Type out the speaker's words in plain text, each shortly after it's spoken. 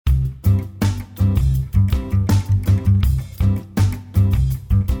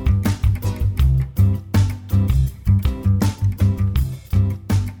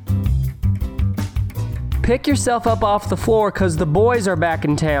pick yourself up off the floor because the boys are back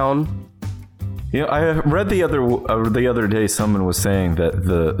in town. You know, I read the other day someone was saying that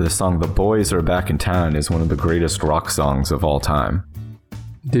the song "The Boys Are Back in Town" is one of the greatest rock songs of all time.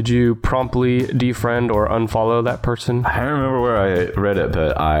 Did you promptly defriend or unfollow that person? I don't remember where I read it,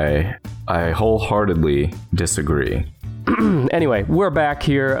 but I wholeheartedly disagree. Anyway, we're back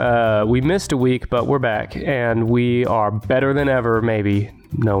here. We missed a week, but we're back, and we are better than ever, maybe.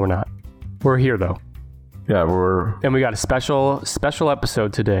 No, we're not. We're here, though. Yeah, And we got a special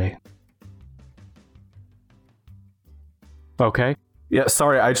episode today. Okay. Yeah,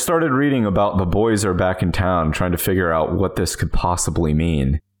 sorry, I started reading about the boys are back in town, trying to figure out what this could possibly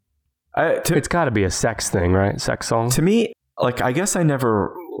mean. It's got to be a sex thing, right? Sex song? To me, like, I guess I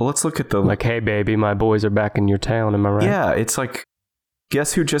never... Let's look at the... Like, hey, baby, my boys are back in your town, am I right? Yeah, it's like,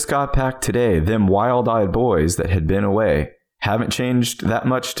 guess who just got back today? Them wild-eyed boys that had been away. Haven't changed that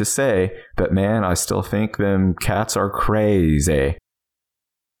much to say, but man, I still think them cats are crazy.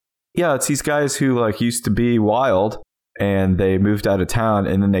 Yeah, it's these guys who, like, used to be wild... and they moved out of town,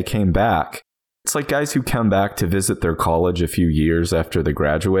 and then they came back. It's like guys who come back to visit their college a few years after they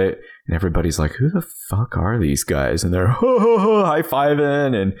graduate, and everybody's like, who the fuck are these guys? And they're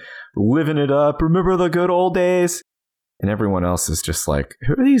high-fiving and living it up. Remember the good old days? And everyone else is just like,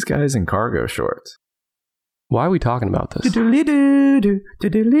 who are these guys in cargo shorts? Why are we talking about this?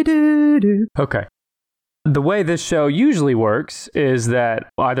 Okay. The way this show usually works is that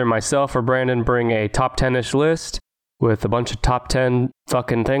either myself or Brandon bring a top 10-ish list with a bunch of top 10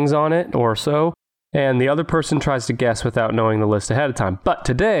 fucking things on it or so, and the other person tries to guess without knowing the list ahead of time. But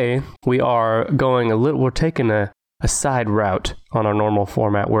today, we're taking a side route on our normal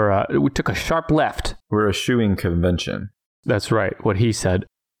format where we took a sharp left. We're eschewing convention. That's right, what he said.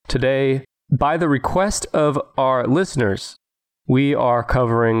 Today, by the request of our listeners, we are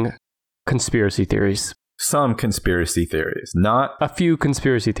covering conspiracy theories. Some conspiracy theories, not... A few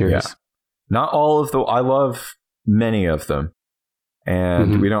conspiracy theories. Yeah. Not all of them. I love... many of them,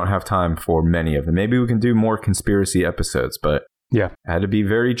 and we don't have time for many of them. Maybe we can do more conspiracy episodes, but yeah, I had to be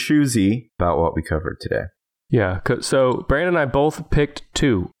very choosy about what we covered today. Yeah, so Brandon and I both picked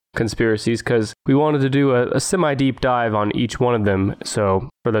 2 conspiracies because we wanted to do a semi-deep dive on each one of them. So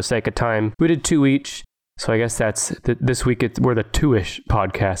for the sake of time, we did 2 each. So I guess that's this week we're the 2-ish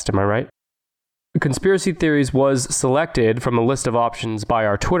podcast. Am I right? Conspiracy Theories was selected from a list of options by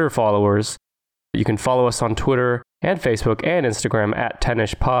our Twitter followers. You can follow us on Twitter and Facebook and Instagram at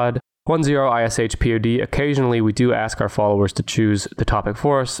 10ishpod, 10ishpod. Occasionally, we do ask our followers to choose the topic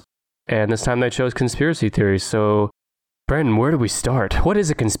for us, and this time they chose conspiracy theories. So, Brandon, where do we start? What is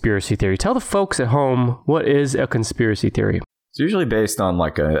a conspiracy theory? Tell the folks at home, what is a conspiracy theory? It's usually based on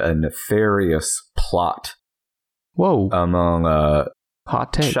like a nefarious plot. Whoa. Among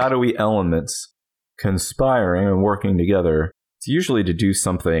hot take. Shadowy elements conspiring and working together. It's usually to do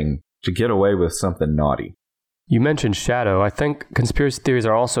something... to get away with something naughty. You mentioned shadow. I think conspiracy theories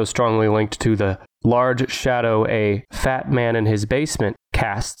are also strongly linked to the large shadow a fat man in his basement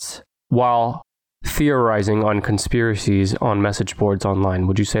casts while theorizing on conspiracies on message boards online.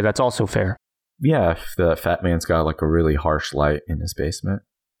 Would you say that's also fair? Yeah, if the fat man's got like a really harsh light in his basement,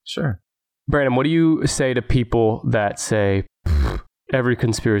 sure. Brandon, what do you say to people that say every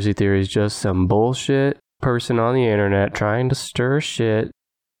conspiracy theory is just some bullshit person on the internet trying to stir shit?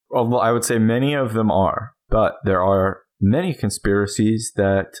 Well, I would say many of them are, but there are many conspiracies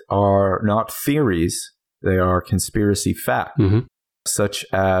that are not theories. They are conspiracy fact, such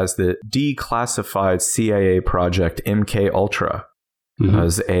as the declassified CIA project MKUltra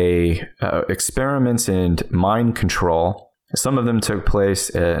as experiments in mind control. Some of them took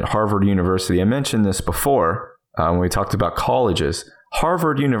place at Harvard University. I mentioned this before when we talked about colleges.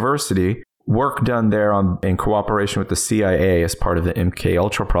 Harvard University, work done there in cooperation with the CIA as part of the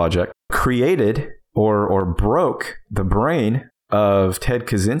MKUltra project, created or broke the brain of Ted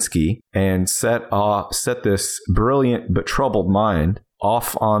Kaczynski and set this brilliant but troubled mind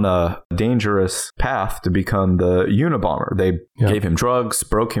off on a dangerous path to become the Unabomber. They gave him drugs,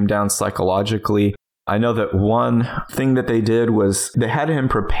 broke him down psychologically. I know that one thing that they did was they had him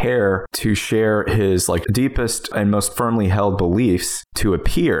prepare to share his like deepest and most firmly held beliefs to a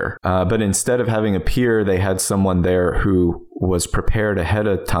peer. But instead of having a peer, they had someone there who was prepared ahead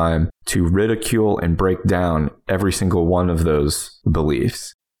of time to ridicule and break down every single one of those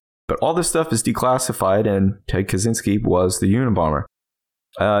beliefs. But all this stuff is declassified, and Ted Kaczynski was the Unabomber.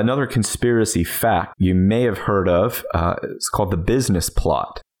 Another conspiracy fact you may have heard of is called the business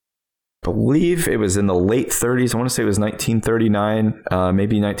plot. I believe it was in the late 30s. I want to say it was 1939,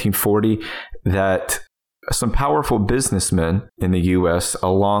 maybe 1940, that some powerful businessmen in the U.S.,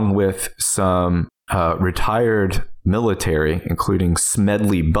 along with some retired military, including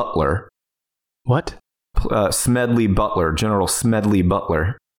Smedley Butler. What? Smedley Butler, General Smedley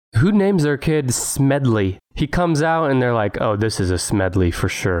Butler. Who names their kid Smedley? He comes out and they're like, oh, this is a Smedley for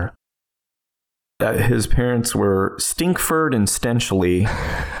sure. His parents were Stinkford and Stenchley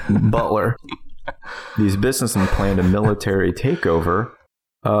Butler. These businessmen planned a military takeover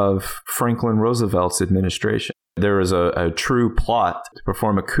of Franklin Roosevelt's administration. There was a true plot to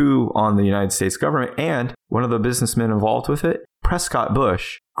perform a coup on the United States government, and one of the businessmen involved with it, Prescott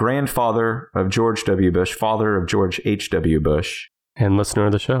Bush, grandfather of George W. Bush, father of George H.W. Bush. And listener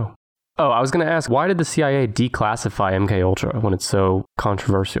of the show. Oh, I was going to ask, why did the CIA declassify MKUltra when it's so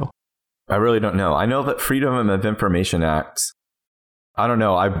controversial? I really don't know. I know that Freedom of Information Acts, I don't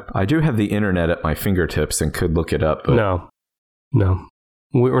know. I do have the internet at my fingertips and could look it up. But No.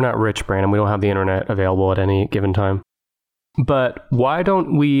 We're not rich, Brandon. We don't have the internet available at any given time. But why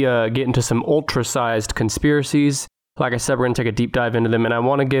don't we get into some ultra-sized conspiracies? Like I said, we're going to take a deep dive into them. And I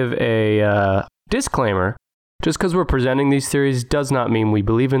want to give a disclaimer. Just because we're presenting these theories does not mean we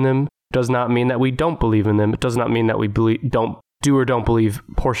believe in them. Does not mean that we don't believe in them. It does not mean that we don't believe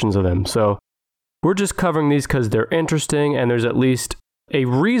portions of them. So we're just covering these because they're interesting and there's at least a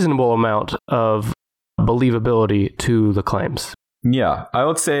reasonable amount of believability to the claims. Yeah, I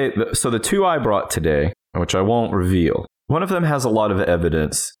would say, so the two I brought today, which I won't reveal, one of them has a lot of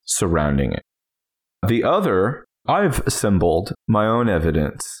evidence surrounding it. The other, I've assembled my own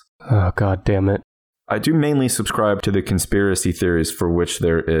evidence. Oh, God damn it. I do mainly subscribe to the conspiracy theories for which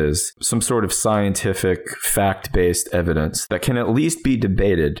there is some sort of scientific, fact-based evidence that can at least be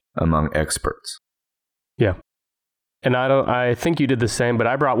debated among experts. Yeah. And I think you did the same, but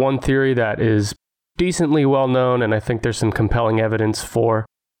I brought one theory that is decently well known, and I think there's some compelling evidence for.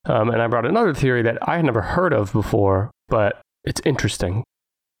 And I brought another theory that I had never heard of before, but it's interesting.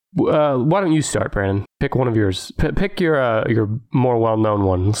 Why don't you start, Brandon? Pick one of yours. Pick your more well-known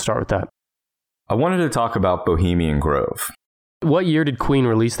one. Let's start with that. I wanted to talk about Bohemian Grove. What year did Queen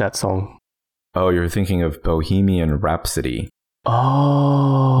release that song? Oh, you're thinking of Bohemian Rhapsody.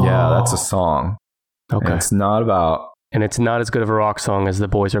 Oh. Yeah, that's a song. Okay. And it's not about... And it's not as good of a rock song as The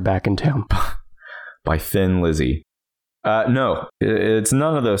Boys Are Back in Town. By Thin Lizzy. No, it's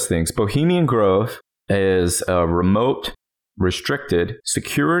none of those things. Bohemian Grove is a remote, restricted,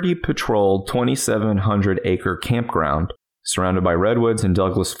 security-patrolled 2,700-acre campground surrounded by redwoods and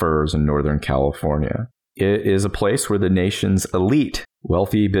Douglas firs in Northern California. It is a place where the nation's elite,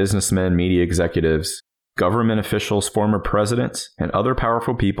 wealthy businessmen, media executives, government officials, former presidents, and other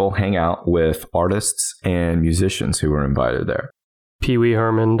powerful people hang out with artists and musicians who are invited there. Pee Wee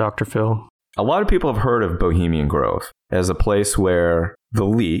Herman, Dr. Phil. A lot of people have heard of Bohemian Grove as a place where the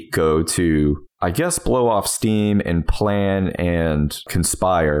elite go to, I guess, blow off steam and plan and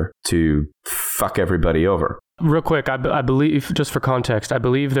conspire to fuck everybody over. Real quick, I believe, just for context, I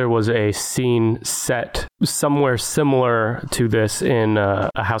believe there was a scene set somewhere similar to this in a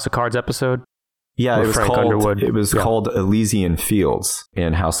House of Cards episode. Yeah, it was Yeah. called Elysian Fields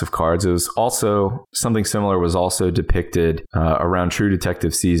in House of Cards. It was also, something similar was also depicted around True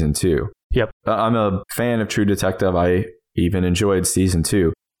Detective Season 2. Yep. I'm a fan of True Detective. I even enjoyed Season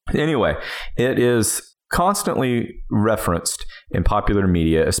 2. Anyway, it is constantly referenced in popular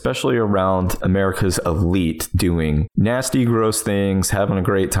media, especially around America's elite doing nasty, gross things, having a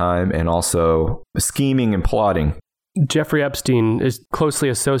great time, and also scheming and plotting. Jeffrey Epstein is closely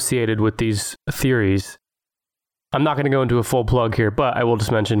associated with these theories. I'm not going to go into a full plug here, but I will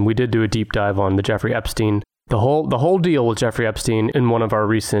just mention we did do a deep dive on the Jeffrey Epstein, the whole deal with Jeffrey Epstein in one of our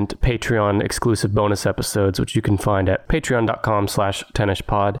recent Patreon exclusive bonus episodes, which you can find at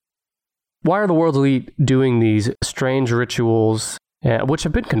patreon.com/10ishpod. Why are the world's elite doing these strange rituals, which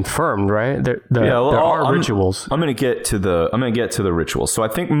have been confirmed, right? There are rituals. I'm going to get to the rituals. So I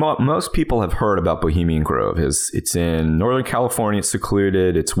think most people have heard about Bohemian Grove. It's in Northern California. It's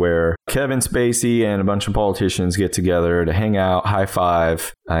secluded. It's where Kevin Spacey and a bunch of politicians get together to hang out, high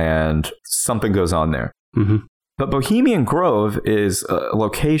five, and something goes on there. Mm-hmm. But Bohemian Grove is a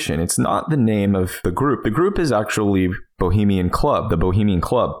location. It's not the name of the group. The group is actually Bohemian Club, the Bohemian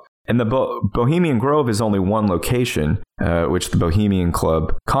Club. And the Bohemian Grove is only one location, which the Bohemian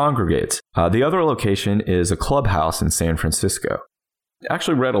Club congregates. The other location is a clubhouse in San Francisco. I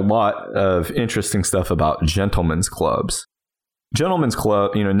actually read a lot of interesting stuff about gentlemen's clubs. Gentlemen's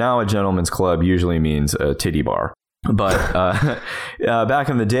club, now a gentlemen's club usually means a titty bar. But back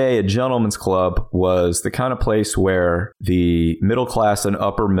in the day, a gentleman's club was the kind of place where the middle class and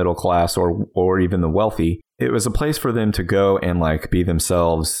upper middle class, or even the wealthy, it was a place for them to go and be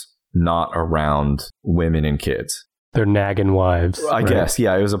themselves, not around women and kids. Their nagging wives. I guess,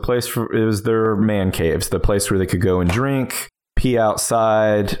 yeah. It was it was their man caves, the place where they could go and drink, pee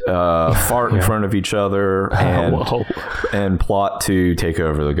outside, fart in front of each other, and plot to take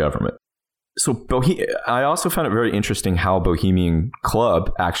over the government. So I also found it very interesting how Bohemian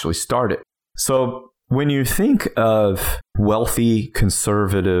Club actually started. So when you think of wealthy,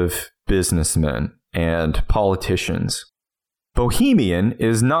 conservative businessmen and politicians, Bohemian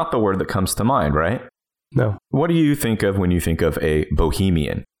is not the word that comes to mind, right? No. What do you think of when you think of a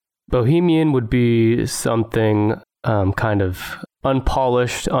bohemian? Bohemian would be something kind of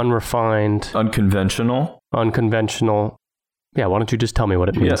unpolished, unrefined. Unconventional. Yeah, why don't you just tell me what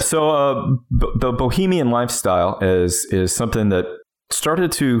it means? Yeah, so the bohemian lifestyle is something that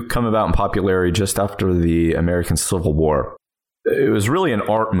started to come about in popularity just after the American Civil War. It was really an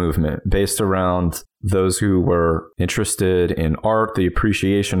art movement based around those who were interested in art, the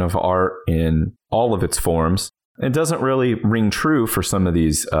appreciation of art in all of its forms. It doesn't really ring true for some of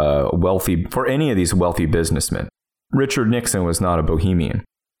these any of these wealthy businessmen. Richard Nixon was not a bohemian.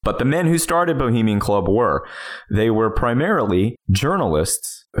 But the men who started Bohemian Club were. They were primarily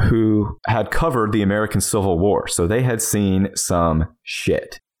journalists who had covered the American Civil War. So they had seen some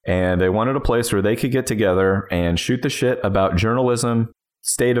shit. And they wanted a place where they could get together and shoot the shit about journalism,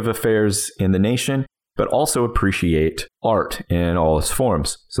 state of affairs in the nation, but also appreciate art in all its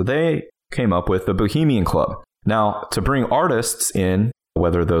forms. So they came up with the Bohemian Club. Now, to bring artists in,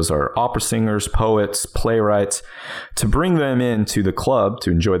 whether those are opera singers, poets, playwrights, to bring them into the club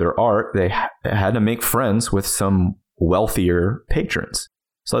to enjoy their art, they had to make friends with some wealthier patrons.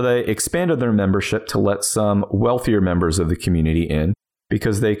 So they expanded their membership to let some wealthier members of the community in,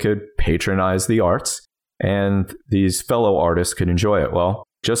 because they could patronize the arts and these fellow artists could enjoy it. Well,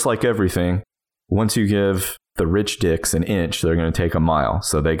 just like everything, once you give the rich dicks an inch, they're going to take a mile.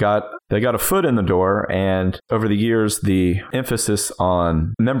 So they got a foot in the door, and over the years, the emphasis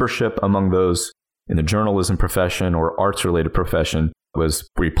on membership among those in the journalism profession or arts-related profession was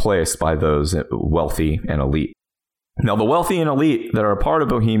replaced by those wealthy and elite. Now, the wealthy and elite that are a part of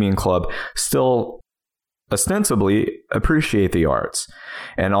Bohemian Club still ostensibly appreciate the arts.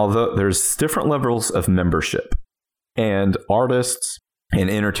 And although there's different levels of membership, and artists and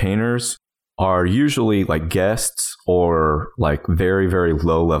entertainers are usually like guests or like very, very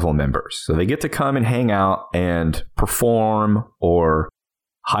low level members. So they get to come and hang out and perform or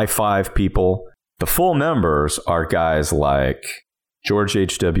high five people. The full members are guys like George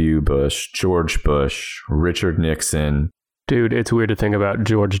H.W. Bush, George Bush, Richard Nixon. Dude, it's weird to think about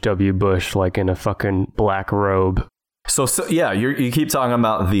George W. Bush like in a fucking black robe. So yeah, you keep talking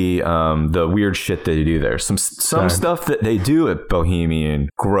about the weird shit that they do there. Some stuff that they do at Bohemian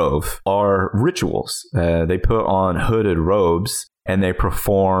Grove are rituals. They put on hooded robes and they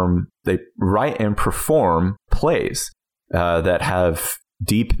write and perform plays that have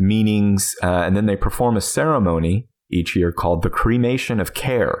deep meanings, and then they perform a ceremony each year called the Cremation of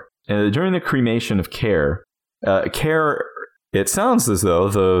Care. And during the Cremation of Care, it sounds as though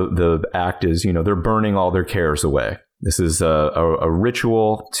the act is, they're burning all their cares away. This is a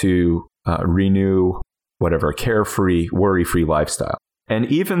ritual to renew a carefree, worry-free lifestyle. And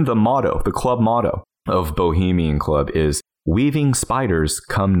even the club motto of Bohemian Club is, "Weaving spiders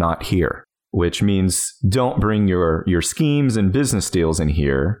come not here," which means don't bring your schemes and business deals in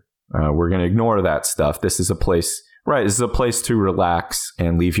here. We're going to ignore that stuff. This is a place to relax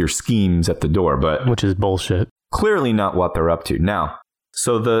and leave your schemes at the door. Which is bullshit. Clearly not what they're up to. Now,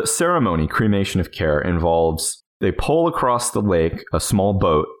 so the ceremony, Cremation of Care, involves they pull across the lake a small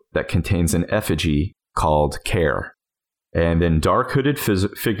boat that contains an effigy called Care. And then dark hooded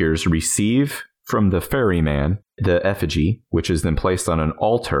figures receive from the ferryman the effigy, which is then placed on an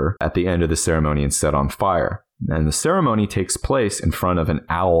altar at the end of the ceremony and set on fire. And the ceremony takes place in front of an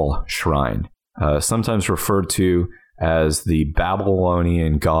owl shrine, sometimes referred to as the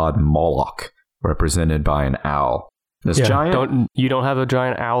Babylonian god Moloch, represented by an owl. You don't have a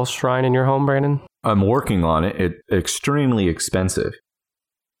giant owl shrine in your home, Brandon? I'm working on it. It's extremely expensive.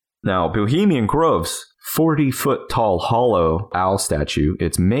 Now, Bohemian Grove's 40-foot tall hollow owl statue,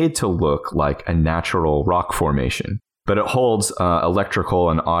 it's made to look like a natural rock formation, but it holds electrical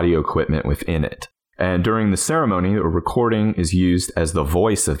and audio equipment within it. And during the ceremony, a recording is used as the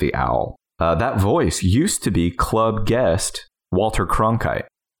voice of the owl. That voice used to be club guest Walter Cronkite.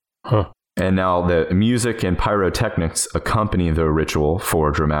 Huh. And now the music and pyrotechnics accompany the ritual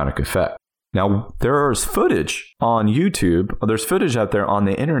for dramatic effect. Now, there's footage on YouTube. There's footage out there on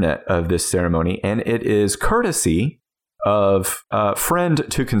the internet of this ceremony, and it is courtesy of friend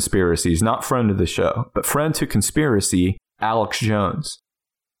to conspiracies, not friend of the show, but friend to conspiracy, Alex Jones.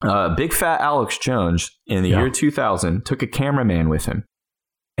 Big fat Alex Jones in the year 2000 took a cameraman with him.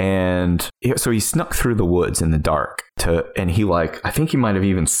 And so he snuck through the woods in the dark and he I think he might have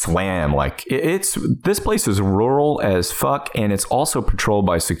even swam. This place is rural as fuck, and it's also patrolled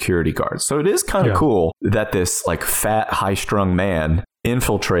by security guards. So it is kind of cool that this fat, high strung man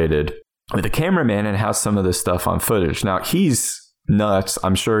infiltrated with a cameraman and has some of this stuff on footage. Now he's nuts.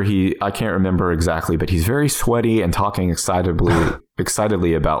 I'm sure I can't remember exactly, but he's very sweaty and talking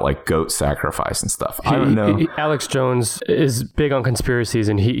excitedly about goat sacrifice and stuff. I don't know. Alex Jones is big on conspiracies,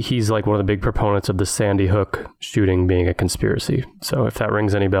 and he's one of the big proponents of the Sandy Hook shooting being a conspiracy. So if that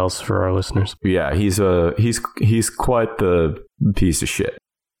rings any bells for our listeners. Yeah, he's quite the piece of shit.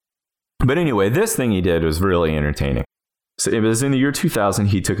 But anyway, this thing he did was really entertaining. So it was in the year 2000,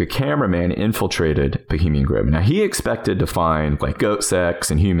 he took a cameraman, infiltrated Bohemian Grove. Now, he expected to find goat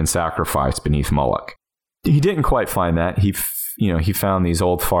sex and human sacrifice beneath Moloch. He didn't quite find that. He found these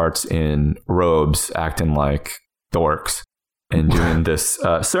old farts in robes acting like dorks and doing this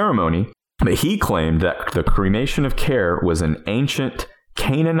ceremony. But he claimed that the cremation of care was an ancient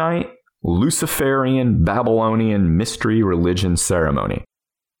Canaanite, Luciferian, Babylonian mystery religion ceremony.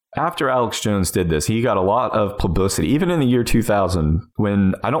 After Alex Jones did this, he got a lot of publicity, even in the year 2000,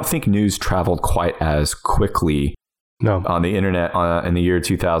 when I don't think news traveled quite as quickly on the internet in the year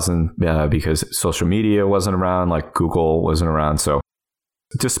 2000 because social media wasn't around, Google wasn't around. So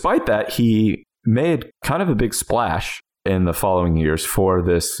despite that, he made kind of a big splash in the following years for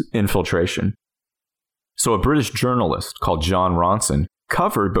this infiltration. So a British journalist called John Ronson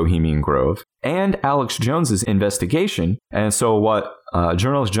covered Bohemian Grove and Alex Jones's investigation. And so what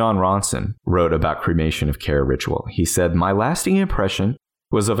journalist John Ronson wrote about cremation of care ritual, he said, "My lasting impression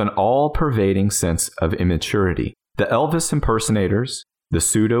was of an all-pervading sense of immaturity. The Elvis impersonators, the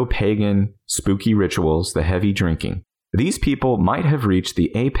pseudo-pagan spooky rituals, the heavy drinking. These people might have reached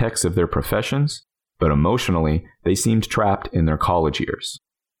the apex of their professions, but emotionally, they seemed trapped in their college years."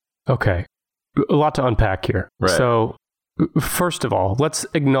 Okay. A lot to unpack here. Right. So first of all, let's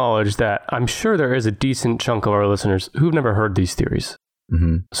acknowledge that I'm sure there is a decent chunk of our listeners who've never heard these theories.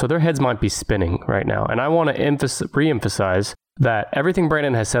 Mm-hmm. So their heads might be spinning right now. And I want to re-emphasize that everything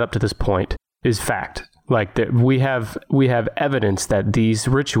Brandon has said up to this point is fact. That we have evidence that these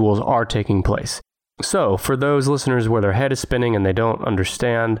rituals are taking place. So for those listeners where their head is spinning and they don't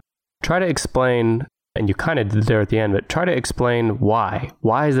understand, try to explain, and you kind of did there at the end, but try to explain why.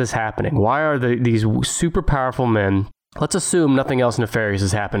 Why is this happening? Why are these super powerful men? Let's assume nothing else nefarious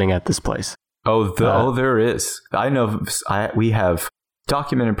is happening at this place. There is. I know we have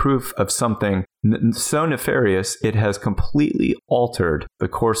documented proof of something so nefarious, it has completely altered the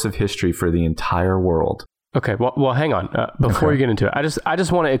course of history for the entire world. Okay, well, hang on. Before you get into it, I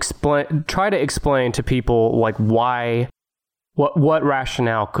just want to try to explain to people why, what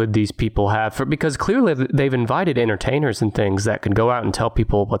rationale could these people have because clearly they've invited entertainers and things that could go out and tell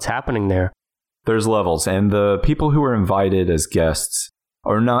people what's happening there. There's levels, and the people who are invited as guests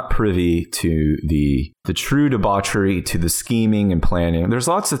are not privy to the true debauchery, to the scheming and planning. There's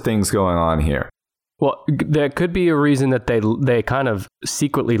lots of things going on here. Well, there could be a reason that they kind of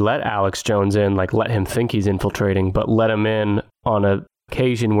secretly let Alex Jones in, let him think he's infiltrating, but let him in on an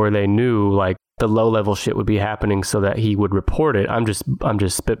occasion where they knew the low-level shit would be happening so that he would report it. I'm just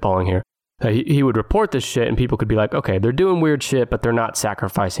spitballing here. He would report this shit and people could be like, okay, they're doing weird shit, but they're not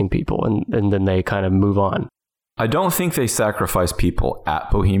sacrificing people. And then they kind of move on. I don't think they sacrifice people at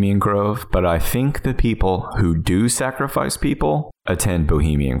Bohemian Grove, but I think the people who do sacrifice people attend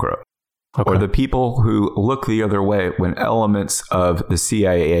Bohemian Grove. Okay. Or the people who look the other way when elements of the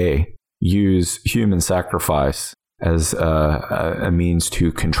CIA use human sacrifice as a means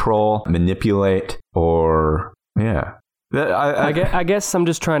to control, manipulate, or, yeah. I guess I'm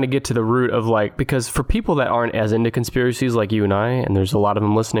just trying to get to the root of because for people that aren't as into conspiracies like you and I, and there's a lot of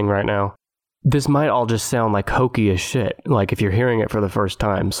them listening right now, this might all just sound hokey as shit, if you're hearing it for the first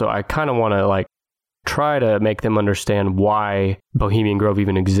time. So I kind of want to try to make them understand why Bohemian Grove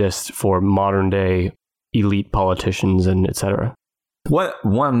even exists for modern day elite politicians and etc.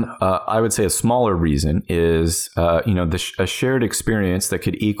 One, I would say a smaller reason is, a shared experience that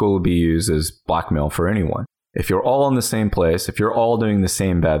could equally be used as blackmail for anyone. If you're all in the same place, if you're all doing the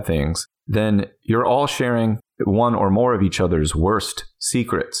same bad things, then you're all sharing one or more of each other's worst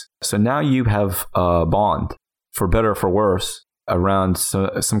secrets. So now you have a bond, for better or for worse, around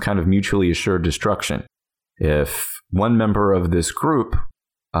some kind of mutually assured destruction. If one member of this group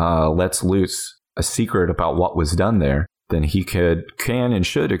lets loose a secret about what was done there, then he can and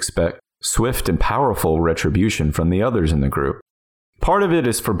should expect swift and powerful retribution from the others in the group. Part of it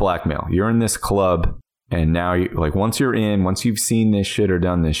is for blackmail. You're in this club. And now, once you've seen this shit or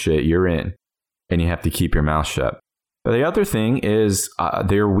done this shit, you're in. And you have to keep your mouth shut. But the other thing is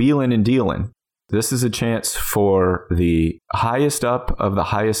they're wheeling and dealing. This is a chance for the highest up of the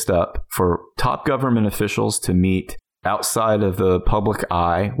highest up, for top government officials to meet outside of the public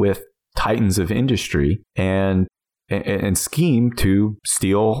eye with titans of industry and scheme to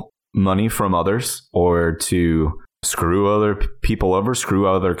steal money from others or to screw other people over, screw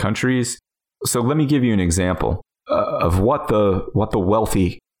other countries. So let me give you an example of what the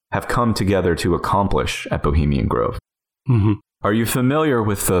wealthy have come together to accomplish at Bohemian Grove. Mm-hmm. Are you familiar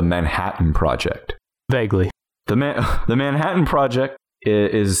with the Manhattan Project? Vaguely. The Manhattan Project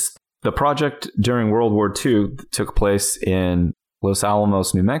is the project during World War II that took place in Los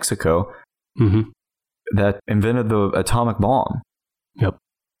Alamos, New Mexico, mm-hmm. that invented the atomic bomb. Yep.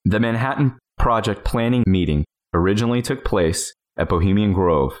 The Manhattan Project planning meeting originally took place at Bohemian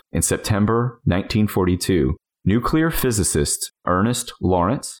Grove in September 1942. Nuclear physicists Ernest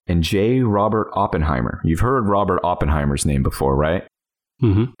Lawrence and J. Robert Oppenheimer. You've heard Robert Oppenheimer's name before, right?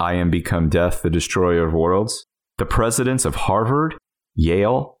 Mm-hmm. I Am Become Death, the Destroyer of Worlds. The presidents of Harvard,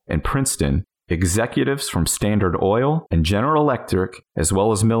 Yale, and Princeton, executives from Standard Oil and General Electric, as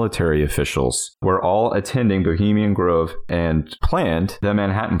well as military officials, were all attending Bohemian Grove and planned the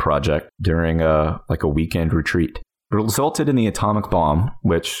Manhattan Project during a weekend retreat. It resulted in the atomic bomb,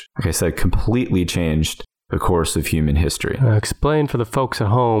 which, like I said, completely changed the course of human history. Explain for the folks at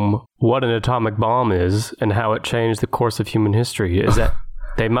home what an atomic bomb is and how it changed the course of human history. Is that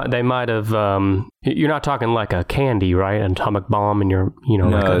they might have? You're not talking like a candy, right? An atomic bomb, and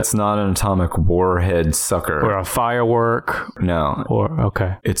No, it's not an atomic warhead sucker or a firework. No,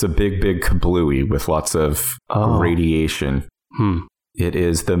 okay. It's a big kablooey with lots of radiation. It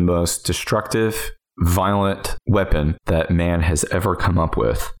is the most destructive, violent weapon that man has ever come up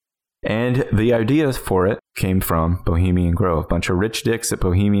with. And the idea for it came from Bohemian Grove. A bunch of rich dicks at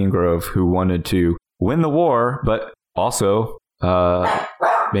Bohemian Grove who wanted to win the war, but also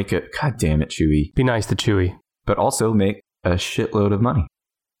make it, God damn it, Chewy. Be nice to Chewy. But also make a shitload of money.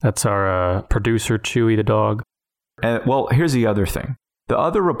 That's our producer, Chewy the dog. And well, here's the other thing. The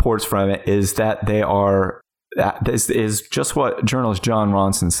other reports from it is that this is just what journalist John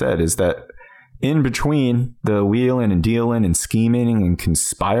Ronson said, is that in between the wheeling and dealing and scheming and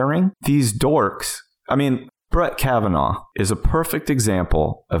conspiring, these dorks, Brett Kavanaugh is a perfect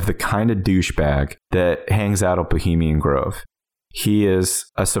example of the kind of douchebag that hangs out at Bohemian Grove. He is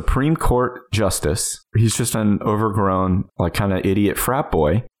a Supreme Court justice. He's just an overgrown, kind of idiot frat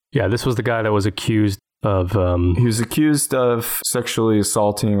boy. Yeah, this was the guy that was accused of... He was accused of sexually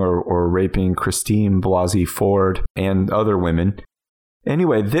assaulting or raping Christine Blasey Ford and other women.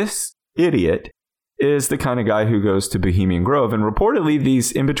 Anyway, this idiot is the kind of guy who goes to Bohemian Grove, and reportedly these,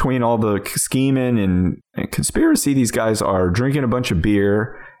 in between all the scheming and conspiracy, these guys are drinking a bunch of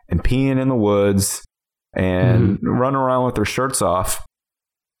beer and peeing in the woods and running around with their shirts off.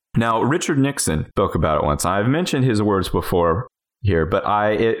 Now, Richard Nixon spoke about it once. I've mentioned his words before here, but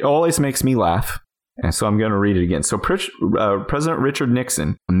it always makes me laugh, and so I'm going to read it again. So President Richard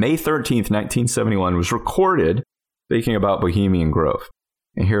Nixon, May 13th, 1971, was recorded speaking about Bohemian Grove.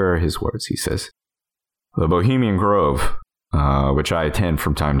 And here are his words. He says, "The Bohemian Grove, which I attend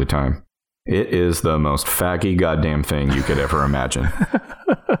from time to time, it is the most faggy goddamn thing you could ever imagine."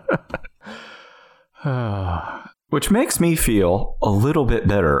 Which makes me feel a little bit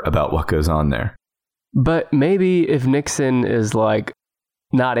better about what goes on there. But maybe if Nixon is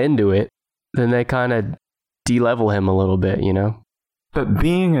not into it, then they kind of de-level him a little bit, But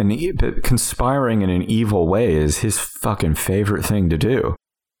conspiring in an evil way is his fucking favorite thing to do.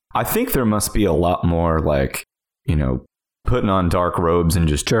 I think there must be a lot more putting on dark robes and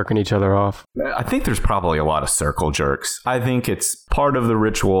just jerking each other off. I think there's probably a lot of circle jerks. I think it's part of the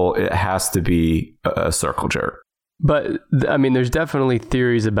ritual. It has to be a circle jerk. But there's definitely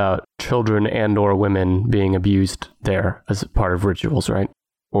theories about children and or women being abused there as part of rituals, right?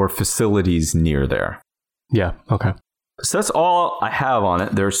 Or facilities near there. Yeah. Okay. So that's all I have on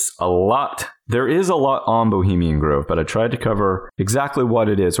it. There is a lot on Bohemian Grove, but I tried to cover exactly what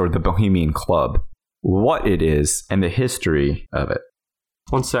it is, or the Bohemian Club, what it is, and the history of it.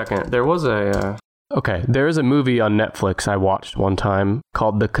 1 second. There was there is a movie on Netflix I watched one time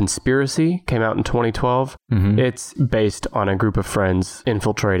called The Conspiracy. Came out in 2012. Mm-hmm. It's based on a group of friends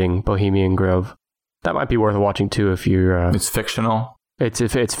infiltrating Bohemian Grove. That might be worth watching too if you're... It's fictional?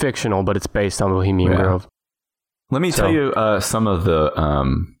 It's fictional, but it's based on Bohemian Grove. Let me tell you some of the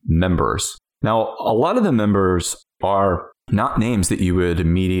members. Now, a lot of the members are not names that you would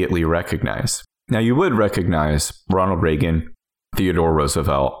immediately recognize. Now, you would recognize Ronald Reagan, Theodore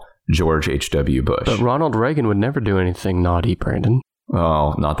Roosevelt, George H.W. Bush. But Ronald Reagan would never do anything naughty, Brandon.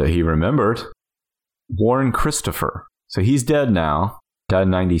 Oh, not that he remembered. Warren Christopher. So he's dead now. Died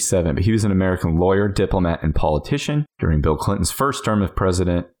in 97, but he was an American lawyer, diplomat, and politician. During Bill Clinton's first term as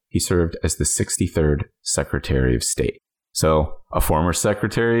president, he served as the 63rd Secretary of State. So a former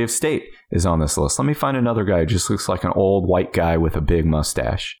Secretary of State is on this list. Let me find another guy who just looks like an old white guy with a big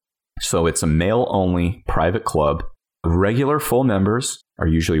mustache. So it's a male-only private club. Regular full members are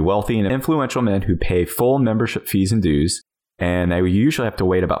usually wealthy and influential men who pay full membership fees and dues, and they usually have to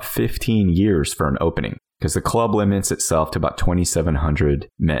wait about 15 years for an opening because the club limits itself to about 2,700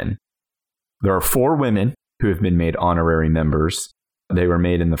 men. There are 4 women who have been made honorary members. They were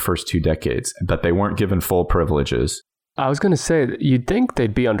made in the first 2 decades, but they weren't given full privileges. I was going to say, you'd think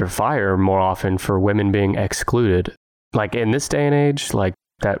they'd be under fire more often for women being excluded. Like in this day and age, like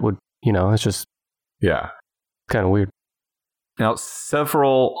that would, it's just kind of weird. Now,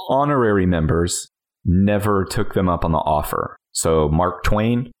 several honorary members never took them up on the offer. So Mark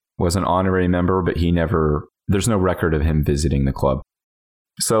Twain was an honorary member, but there's no record of him visiting the club.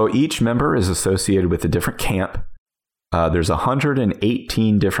 So each member is associated with a different camp. There's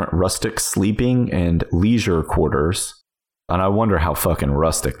 118 different rustic sleeping and leisure quarters. And I wonder how fucking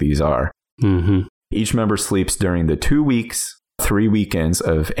rustic these are. Mm-hmm. Each member sleeps during the 2 weeks, 3 weekends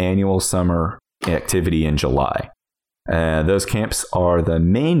of annual summer activity in July. Those camps are the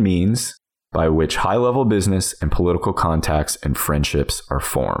main means by which high-level business and political contacts and friendships are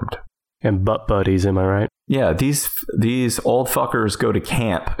formed. And butt buddies, am I right? Yeah, these old fuckers go to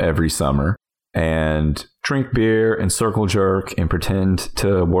camp every summer and drink beer and circle jerk and pretend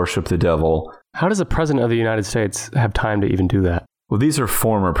to worship the devil. How does the president of the United States have time to even do that? Well, these are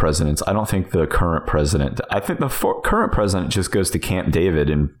former presidents. I don't think the current president. I think the current president just goes to Camp David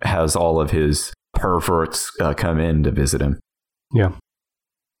and has all of his perverts come in to visit him. Yeah.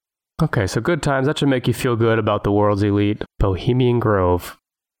 Okay, so good times. That should make you feel good about the world's elite, Bohemian Grove.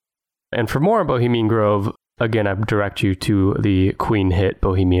 And for more on Bohemian Grove, again, I direct you to the Queen hit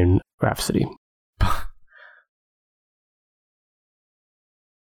Bohemian Rhapsody.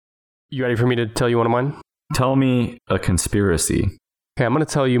 You ready for me to tell you one of mine? Tell me a conspiracy. Okay, I'm going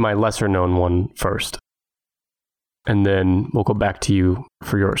to tell you my lesser known one first. And then we'll go back to you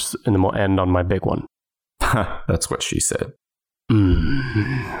for yours. And then we'll end on my big one. That's what she said.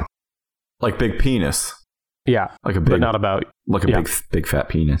 Mm. Like big penis. Yeah, like a big, but not about... Like a big fat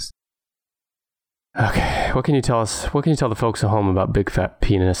penis. Okay, what can you tell us? What can you tell the folks at home about big fat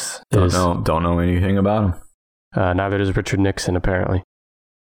penis? Don't know anything about him. Neither does Richard Nixon, apparently.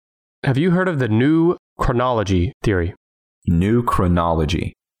 Have you heard of the new chronology theory? New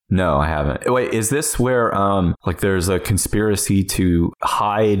chronology? No, I haven't. Wait, is this where there's a conspiracy to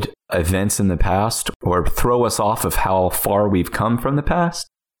hide events in the past or throw us off of how far we've come from the past?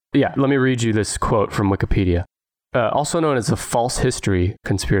 Yeah, let me read you this quote from Wikipedia. Also known as the false history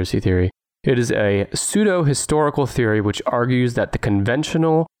conspiracy theory. It is a pseudo-historical theory which argues that the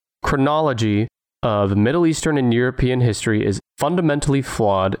conventional chronology of Middle Eastern and European history is fundamentally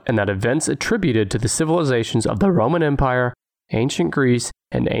flawed and that events attributed to the civilizations of the Roman Empire, ancient Greece,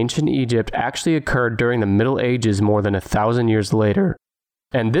 and ancient Egypt actually occurred during the Middle Ages more than 1,000 years later.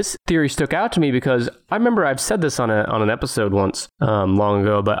 And this theory stuck out to me because I remember I've said this on an episode once long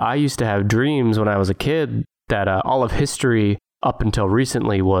ago, but I used to have dreams when I was a kid that all of history up until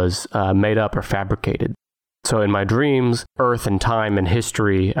recently was made up or fabricated. So in my dreams, Earth and time and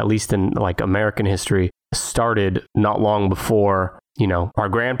history, at least in like American history, started not long before, our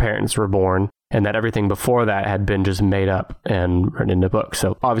grandparents were born, and that everything before that had been just made up and written into books.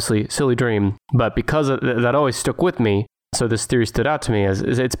 So obviously, silly dream, but because that always stuck with me, so this theory stood out to me as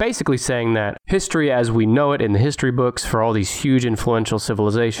it's basically saying that history as we know it in the history books for all these huge influential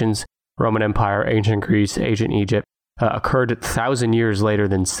civilizations, Roman Empire, ancient Greece, ancient Egypt, occurred 1,000 years later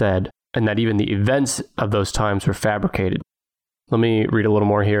than said, and that even the events of those times were fabricated. Let me read a little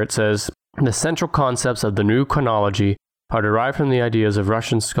more here. It says, the central concepts of the new chronology are derived from the ideas of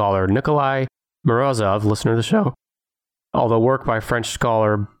Russian scholar Nikolai Morozov, listener to the show, although work by French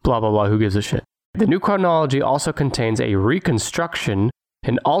scholar blah blah blah, who gives a shit. The new chronology also contains a reconstruction,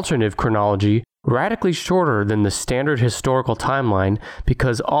 an alternative chronology, radically shorter than the standard historical timeline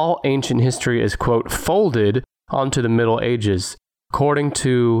because all ancient history is, quote, folded onto the Middle Ages. According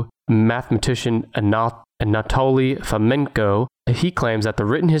to mathematician Anatoly Fomenko, he claims that the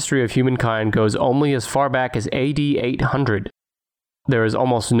written history of humankind goes only as far back as AD 800. There is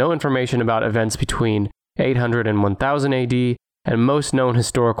almost no information about events between 800 and 1000 AD, and most known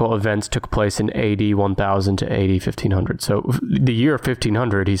historical events took place in AD 1000 to AD 1500. So the year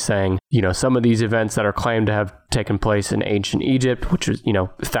 1500, he's saying, some of these events that are claimed to have taken place in ancient Egypt, which is,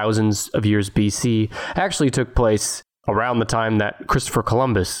 thousands of years BC, actually took place around the time that Christopher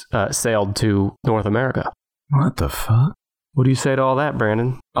Columbus sailed to North America. What the fuck? What do you say to all that,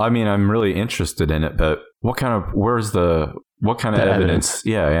 Brandon? I mean, I'm really interested in it, but what kind of evidence?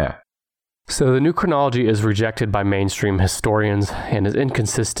 Yeah. So the new chronology is rejected by mainstream historians and is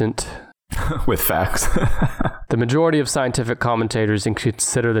inconsistent with facts. The majority of scientific commentators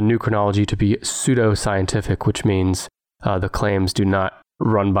consider the new chronology to be pseudo-scientific, which means the claims do not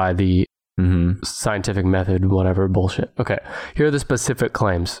run by the scientific method, whatever bullshit. Okay, here are the specific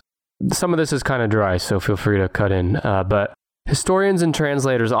claims. Some of this is kind of dry, so feel free to cut in. But historians and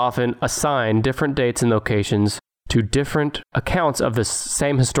translators often assign different dates and locations to different accounts of the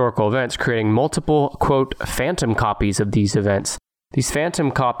same historical events, creating multiple, quote, phantom copies of these events. These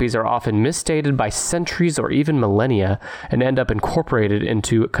phantom copies are often misstated by centuries or even millennia and end up incorporated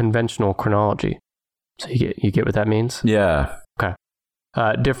into conventional chronology. So you get what that means? Yeah. Okay.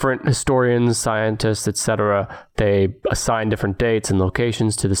 Different historians, scientists, etc., they assign different dates and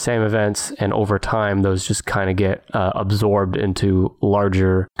locations to the same events, and over time, those just kind of get absorbed into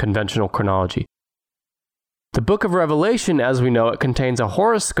larger conventional chronology. The Book of Revelation, as we know it, contains a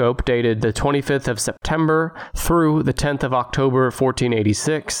horoscope dated the 25th of September through the 10th of October,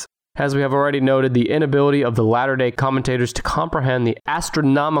 1486. As we have already noted, the inability of the latter-day commentators to comprehend the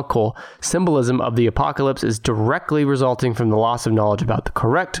astronomical symbolism of the apocalypse is directly resulting from the loss of knowledge about the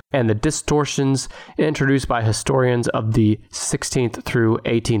correct and the distortions introduced by historians of the 16th through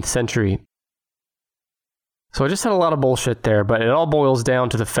 18th century. So I just had a lot of bullshit there, but it all boils down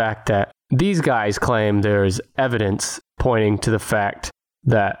to the fact that these guys claim there's evidence pointing to the fact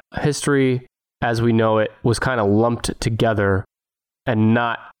that history, as we know it, was kind of lumped together and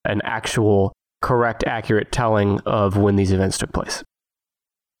not an actual correct, accurate telling of when these events took place.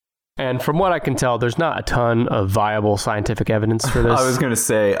 And from what I can tell, there's not a ton of viable scientific evidence for this. I was going to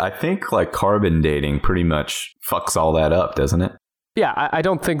say, I think carbon dating pretty much fucks all that up, doesn't it? Yeah, I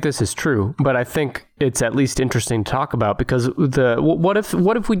don't think this is true, but I think it's at least interesting to talk about because what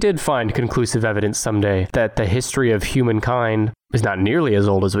if we did find conclusive evidence someday that the history of humankind is not nearly as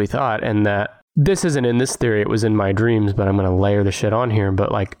old as we thought, and that this isn't in this theory, it was in my dreams, but I'm going to layer the shit on here,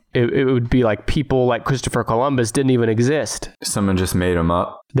 but it would be like people like Christopher Columbus didn't even exist. Someone just made them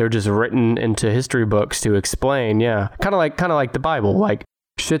up. They're just written into history books to explain, yeah. Kind of like the Bible, like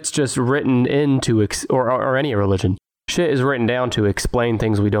shit's just written into, or any religion. Shit is written down to explain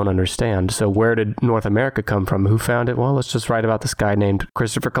things we don't understand. So where did North America come from? Who found it? Well, let's just write about this guy named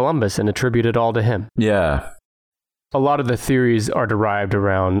Christopher Columbus and attribute it all to him. Yeah. A lot of the theories are derived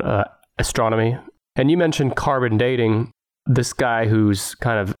around astronomy. And you mentioned carbon dating. This guy who's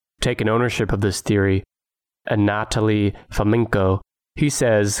kind of taken ownership of this theory, Anatoly Fomenko, he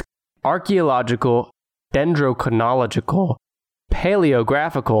says archaeological, dendrochronological,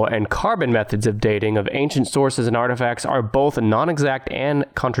 paleographical, and carbon methods of dating of ancient sources and artifacts are both non-exact and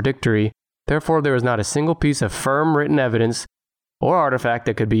contradictory. Therefore, there is not a single piece of firm written evidence or artifact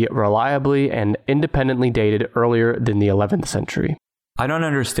that could be reliably and independently dated earlier than the 11th century. I don't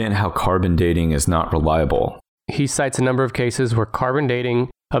understand how carbon dating is not reliable. He cites a number of cases where carbon dating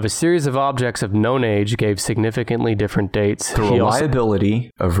of a series of objects of known age gave significantly different dates. The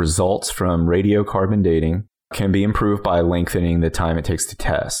reliability of results from radiocarbon dating can be improved by lengthening the time it takes to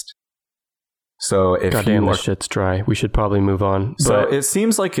test. So if Goddamn, this shit's dry. We should probably move on. So it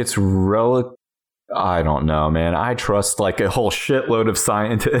seems like it's I don't know, man. I trust a whole shitload of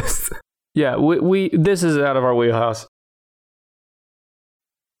scientists. Yeah, this is out of our wheelhouse.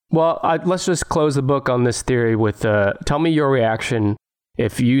 Well, let's just close the book on this theory with tell me your reaction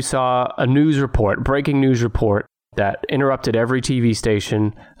if you saw a breaking news report that interrupted every TV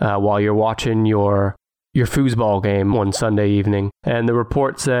station while you're watching your foosball game one Sunday evening. And the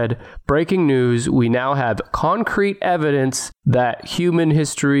report said, breaking news, we now have concrete evidence that human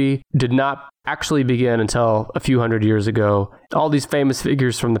history did not actually begin until a few hundred years ago. All these famous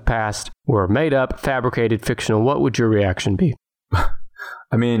figures from the past were made up, fabricated, fictional. What would your reaction be?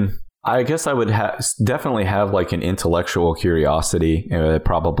 I mean, I guess I would definitely have an intellectual curiosity. It would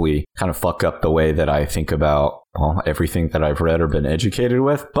probably kind of fuck up the way that I think about everything that I've read or been educated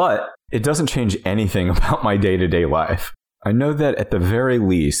with, but it doesn't change anything about my day-to-day life. I know that at the very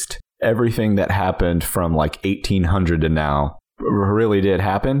least, everything that happened from 1800 to now really did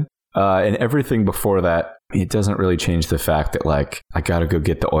happen. And everything before that, it doesn't really change the fact that I gotta go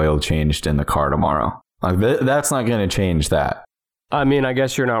get the oil changed in the car tomorrow. That's not going to change that. I mean, I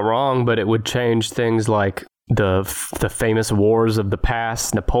guess you're not wrong, but it would change things like the famous wars of the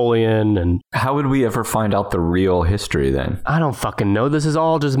past, Napoleon, and how would we ever find out the real history then? I don't fucking know. This is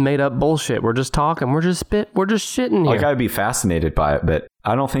all just made up bullshit. We're just talking. We're just shitting here. Like, I'd be fascinated by it, but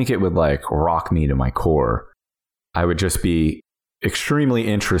I don't think it would like rock me to my core. I would just be extremely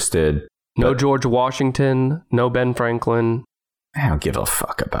interested. No George Washington, no Ben Franklin. I don't give a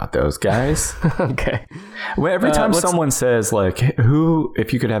fuck about those guys. Okay. Well, every time someone says like, who,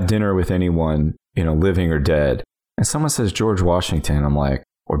 if you could have dinner with anyone, living or dead, and someone says George Washington, I'm like,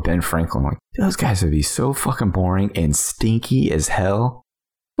 or Ben Franklin, I'm like, those guys would be so fucking boring and stinky as hell.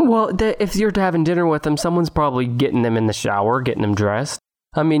 Well, if you're having dinner with them, someone's probably getting them in the shower, getting them dressed.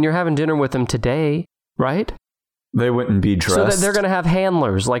 I mean, you're having dinner with them today, right? They wouldn't be dressed. So that they're going to have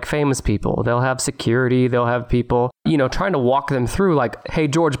handlers like famous people. They'll have security. They'll have people, trying to walk them through like, hey,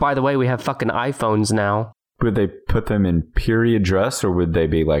 George, by the way, we have fucking iPhones now. Would they put them in period dress, or would they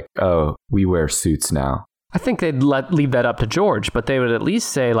be like, oh, we wear suits now? I think they'd leave that up to George, but they would at least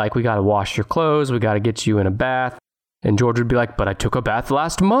say like, we got to wash your clothes. We got to get you in a bath. And George would be like, but I took a bath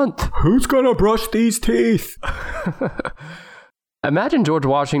last month. Who's going to brush these teeth? Imagine George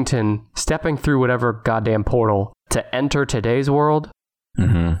Washington stepping through whatever goddamn portal to enter today's world.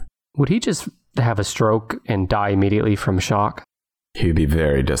 Mm-hmm. Would he just have a stroke and die immediately from shock? He'd be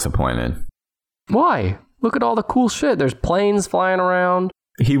very disappointed. Why? Look at all the cool shit. There's planes flying around.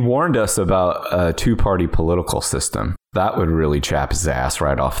 He warned us about a two-party political system. That would really chap his ass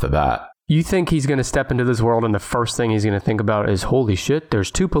right off the bat. You think he's going to step into this world and the first thing he's going to think about is, holy shit,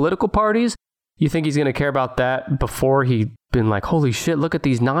 there's two political parties? You think he's going to care about that before he'd been like, holy shit, look at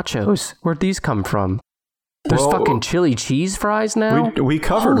these nachos. Where'd these come from? There's fucking chili cheese fries now? We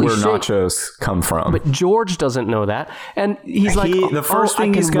covered where nachos come from. But George doesn't know that. And he's like, the first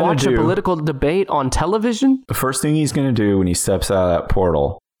thing he's going to do, watch a political debate on television? The first thing he's going to do when he steps out of that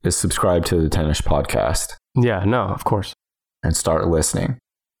portal is subscribe to the Tennis Podcast. Yeah, no, of course. And start listening.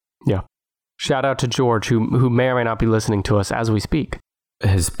 Yeah. Shout out to George, who may or may not be listening to us as we speak.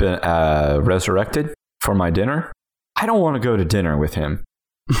 Has been resurrected for my dinner. I don't want to go to dinner with him.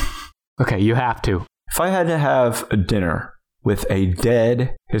 Okay, you have to. If I had to have a dinner with a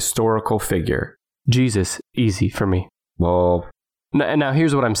dead historical figure. Jesus, easy for me. Well. Now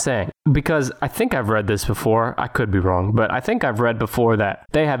here's what I'm saying. Because I think I've read this before. I could be wrong. But I think I've read before that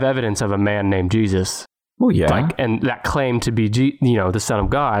they have evidence of a man named Jesus. Oh, yeah. And that claim to be, the Son of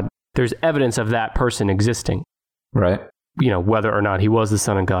God. There's evidence of that person existing. Right. Whether or not he was the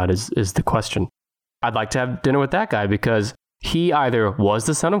Son of God is the question. I'd like to have dinner with that guy because he either was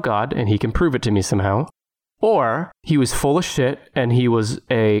the Son of God and he can prove it to me somehow, or he was full of shit and he was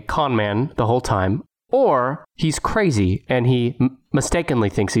a con man the whole time, or he's crazy and he mistakenly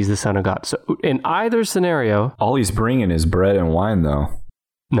thinks he's the Son of God. So in either scenario... All he's bringing is bread and wine, though.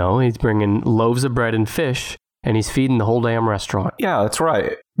 No, he's bringing loaves of bread and fish, and he's feeding the whole damn restaurant. Yeah, that's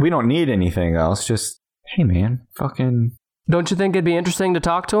right. We don't need anything else. Just, hey, man, fucking... Don't you think it'd be interesting to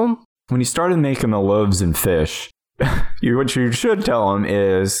talk to him? When he started making the loaves and fish, what you should tell him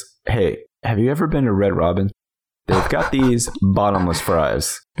is, hey, have you ever been to Red Robin? They've got these bottomless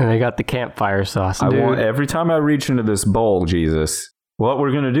fries. And they got the campfire sauce, dude. Every time I reach into this bowl, Jesus, what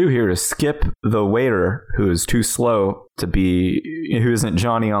we're going to do here is skip the waiter who is too slow to be, who isn't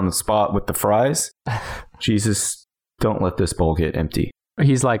Johnny on the spot with the fries. Jesus, don't let this bowl get empty.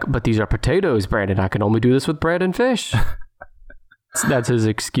 He's like, but these are potatoes, Brandon. I can only do this with bread and fish. That's his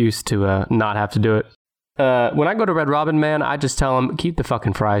excuse to not have to do it. When I go to Red Robin, man, I just tell them, keep the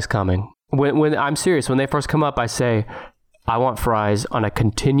fucking fries coming. When I'm serious, when they first come up, I say, I want fries on a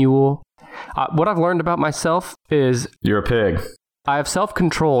continual... what I've learned about myself is... You're a pig. I have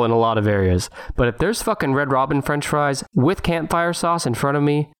self-control in a lot of areas. But if there's fucking Red Robin French fries with campfire sauce in front of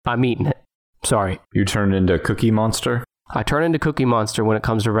me, I'm eating it. Sorry. You turned into Cookie Monster? I turn into Cookie Monster when it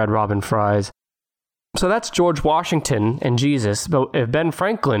comes to Red Robin fries. So that's George Washington and Jesus. But if Ben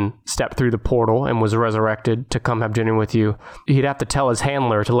Franklin stepped through the portal and was resurrected to come have dinner with you, he'd have to tell his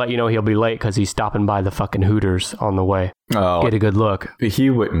handler to let you know he'll be late because he's stopping by the fucking Hooters on the way. Oh, get a good look. He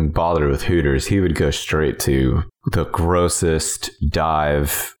wouldn't bother with Hooters. He would go straight to the grossest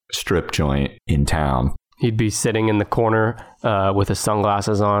dive strip joint in town. He'd be sitting in the corner with his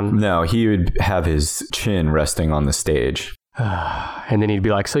sunglasses on. No, he would have his chin resting on the stage. And then he'd be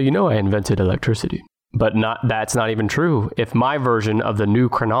like, so I invented electricity. But that's not even true if my version of the new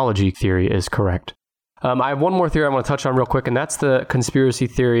chronology theory is correct. I have one more theory I want to touch on real quick, and that's the conspiracy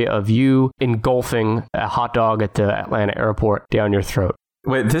theory of you engulfing a hot dog at the Atlanta airport down your throat.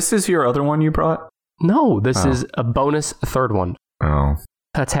 Wait, this is your other one you brought? No, this is a bonus third one. Oh.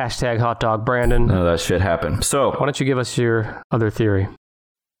 That's hashtag hot dog, Brandon. No, that shit happened. So, why don't you give us your other theory?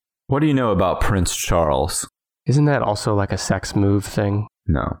 What do you know about Prince Charles? Isn't that also like a sex move thing?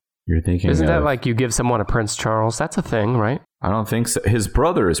 No. You're thinking Isn't that like you give someone a Prince Charles? That's a thing, right? I don't think so. His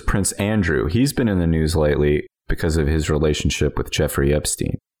brother is Prince Andrew. He's been in the news lately because of his relationship with Jeffrey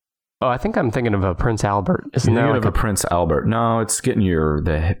Epstein. Oh, I think I'm thinking of a Prince Albert. Isn't that like a Prince Albert? No, it's getting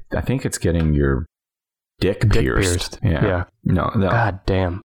I think it's getting your dick pierced. Yeah. No. God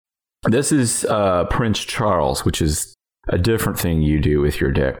damn. This is Prince Charles, which is a different thing you do with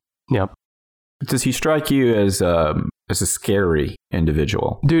your dick. Yep. Does he strike you as a scary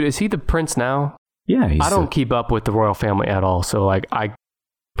individual? Dude, is he the prince now? Yeah. I don't keep up with the royal family at all, so like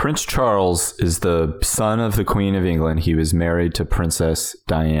Prince Charles is the son of the Queen of England. He was married to Princess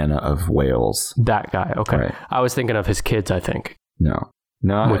Diana of Wales. That guy, okay. Right. I was thinking of his kids, I think. No,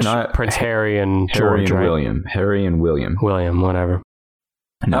 not Prince Harry and George, and right? William. Harry and William. William, whatever.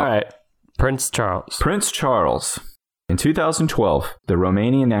 No. All right, Prince Charles. Prince Charles. In 2012, the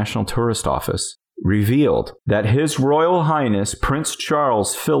Romanian National Tourist Office revealed that His Royal Highness Prince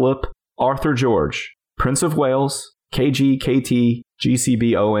Charles Philip Arthur George, Prince of Wales, KG, KT,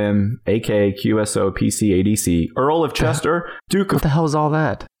 GCBOM, AK, QSO, PC, ADC, Earl of Chester, Duke of... What the hell is all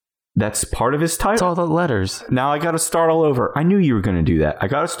that? That's part of his title. It's all the letters. Now I got to start all over. I knew you were going to do that. I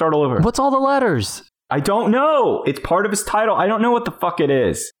got to start all over. What's all the letters? I don't know. It's part of his title. I don't know what the fuck it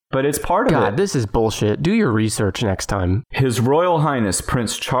is, but it's part of it. God, this is bullshit. Do your research next time. His Royal Highness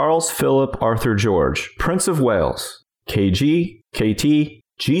Prince Charles Philip Arthur George, Prince of Wales, KG, KT,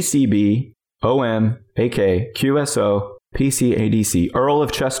 GCB, OM, AK, QSO, PC, ADC, Earl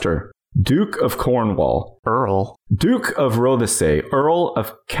of Chester, Duke of Cornwall, Earl, Duke of Rothesay, Earl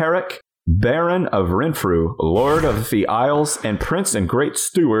of Carrick, Baron of Renfrew, Lord of the Isles, and Prince and Great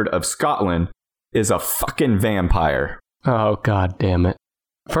Steward of Scotland, is a fucking vampire. Oh, God damn it.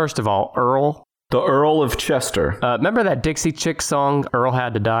 First of all, Earl. The Earl of Chester. Remember that Dixie Chick song, Earl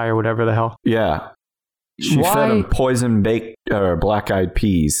Had to Die or whatever the hell? Yeah. She fed him poison baked black-eyed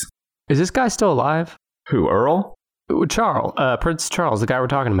peas. Is this guy still alive? Who, Earl? Charles. Prince Charles, the guy we're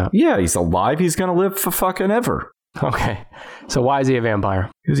talking about. Yeah, he's alive. He's going to live for fucking ever. Okay. So why is he a vampire?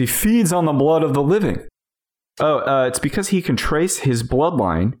 Because he feeds on the blood of the living. Oh, it's because he can trace his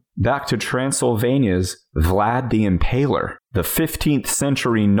bloodline back to Transylvania's Vlad the Impaler, the 15th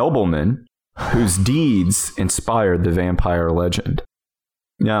century nobleman whose deeds inspired the vampire legend.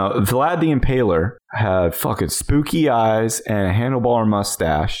 Now, Vlad the Impaler had fucking spooky eyes and a handlebar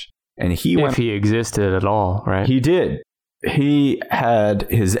mustache, and if he existed at all, right? He did. He had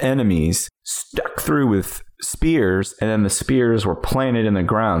his enemies stuck through with spears, and then the spears were planted in the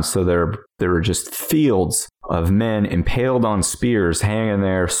ground, so there were just fields of men impaled on spears hanging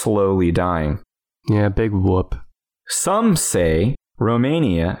there slowly dying. Yeah, big whoop. Some say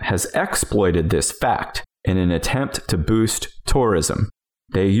Romania has exploited this fact in an attempt to boost tourism.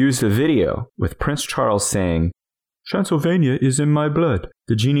 They used a video with Prince Charles saying, "Transylvania is in my blood.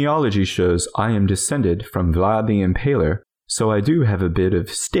 The genealogy shows I am descended from Vlad the Impaler, so I do have a bit of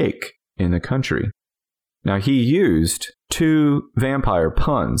stake in the country." Now, he used 2 vampire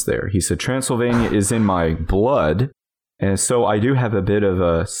puns there. He said, Transylvania is in my blood, and so I do have a bit of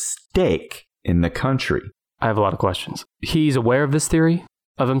a stake in the country. I have a lot of questions. He's aware of this theory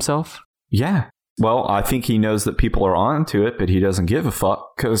of himself? Yeah. Well, I think he knows that people are onto it, but he doesn't give a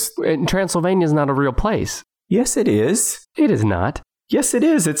fuck, because... Transylvania is not a real place. Yes, it is. It is not. Yes, it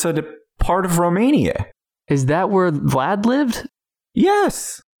is. It's a part of Romania. Is that where Vlad lived?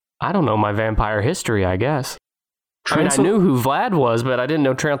 Yes. I don't know my vampire history, I guess. I knew who Vlad was, but I didn't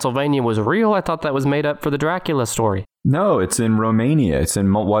know Transylvania was real. I thought that was made up for the Dracula story. No, it's in Romania. It's in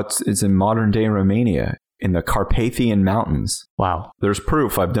modern day Romania, in the Carpathian Mountains. Wow. There's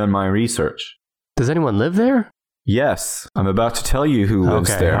proof. I've done my research. Does anyone live there? Yes. I'm about to tell you who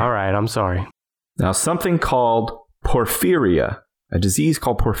lives there. All right. I'm sorry. Now, something called porphyria, a disease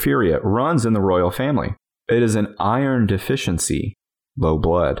called porphyria, runs in the royal family. It is an iron deficiency, low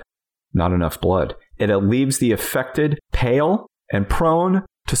blood. Not enough blood. It leaves the affected pale and prone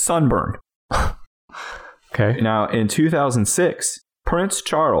to sunburn. Okay. Now, in 2006, Prince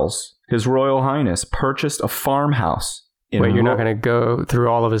Charles, His Royal Highness, purchased a farmhouse. Wait, you're not going to go through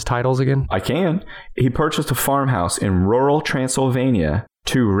all of his titles again? I can. He purchased a farmhouse in rural Transylvania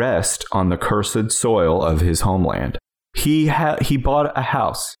to rest on the cursed soil of his homeland. He bought a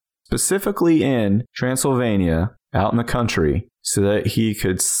house specifically in Transylvania, out in the country, so that he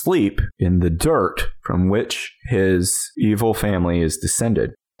could sleep in the dirt from which his evil family is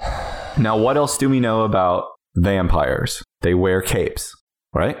descended. Now, what else do we know about vampires? They wear capes,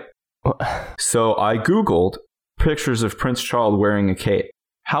 right? So I Googled pictures of Prince Charles wearing a cape.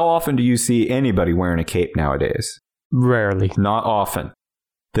 How often do you see anybody wearing a cape nowadays? Rarely. Not often.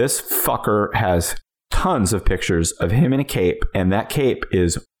 This fucker has tons of pictures of him in a cape, and that cape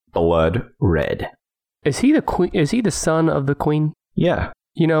is blood red. Is he the queen? Is he the son of the queen? Yeah.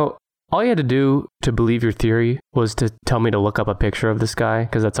 You know, all you had to do to believe your theory was to tell me to look up a picture of this guy,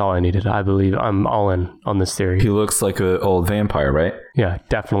 because that's all I needed. I believe I'm all in on this theory. He looks like an old vampire, right? Yeah,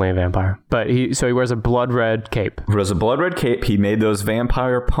 definitely a vampire. But he wears a blood red cape. He wears a blood red cape. He made those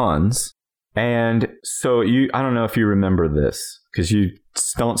vampire puns. And so I don't know if you remember this, because you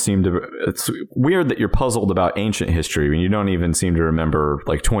don't seem to. It's weird that you're puzzled about ancient history when you don't even seem to remember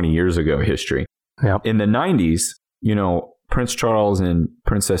like 20 years ago history. Yeah. In the 90s, you know, Prince Charles and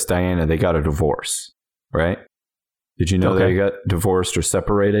Princess Diana, they got a divorce, right? Did you know they got divorced or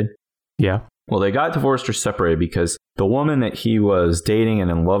separated? Yeah. Well, they got divorced or separated because the woman that he was dating and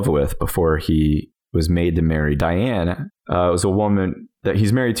in love with before he was made to marry Diana was a woman that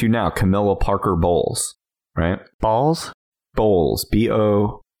he's married to now, Camilla Parker Bowles, right? Balls? Bowles, Bowles.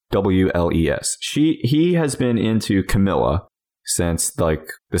 He has been into Camilla since like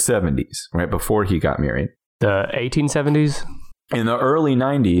the 70s, right before he got married. The 1870s? In the early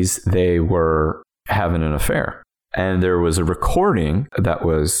 90s, they were having an affair. And there was a recording that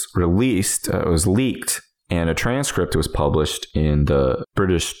was released, it was leaked, and a transcript was published in the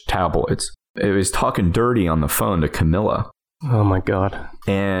British tabloids. It was talking dirty on the phone to Camilla. Oh my God.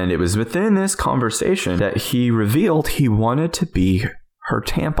 And it was within this conversation that he revealed he wanted to be her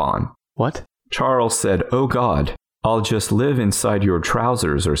tampon. What? Charles said, "Oh God, I'll just live inside your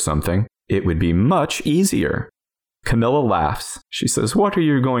trousers or something. It would be much easier." Camilla laughs. She says, "What are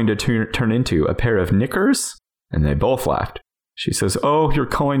you going to turn into, a pair of knickers?" And they both laughed. She says, "Oh, you're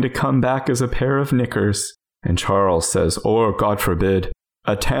going to come back as a pair of knickers." And Charles says, "Oh, God forbid,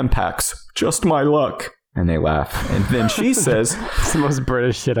 a Tampax, just my luck." And they laugh. And then she says, "It's the most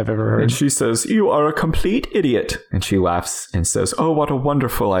British shit I've ever heard." And she says, "You are a complete idiot." And she laughs and says, "Oh, what a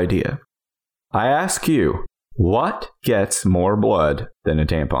wonderful idea. I ask you, what gets more blood than a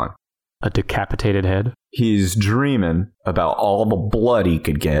tampon?" A decapitated head? He's dreaming about all the blood he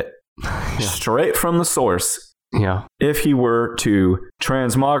could get straight from the source. Yeah. If he were to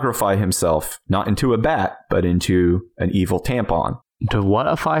transmogrify himself, not into a bat, but into an evil tampon. To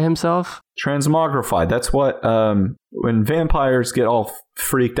whatify himself? Transmogrify. That's what, when vampires get all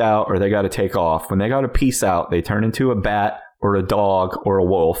freaked out or they got to take off, when they got to peace out, they turn into a bat or a dog or a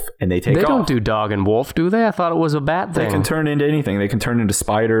wolf and they take off. They don't do dog and wolf, do they? I thought it was a bat thing. They can turn into anything. They can turn into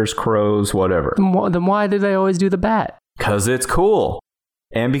spiders, crows, whatever. Then why do they always do the bat? Because it's cool.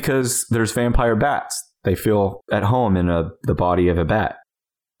 And because there's vampire bats. They feel at home in the body of a bat.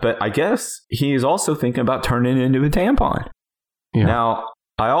 But I guess he's also thinking about turning it into a tampon. Yeah. Now,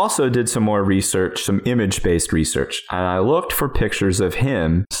 I also did some more research, some image-based research, and I looked for pictures of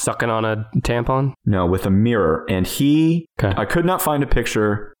him sucking on a tampon? No, with a mirror. And I could not find a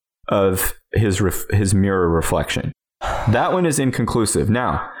picture of his mirror reflection. That one is inconclusive.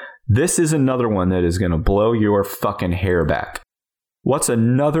 Now, this is another one that is going to blow your fucking hair back. What's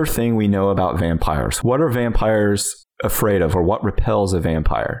another thing we know about vampires? What are vampires afraid of, or what repels a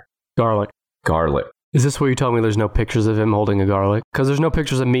vampire? Garlic. Garlic. Is this where you tell me there's no pictures of him holding a garlic? Because there's no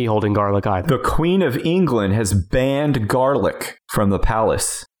pictures of me holding garlic either. The Queen of England has banned garlic from the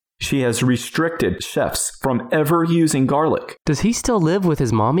palace. She has restricted chefs from ever using garlic. Does he still live with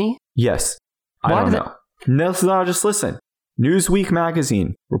his mommy? Yes. I don't know. No, just listen. Newsweek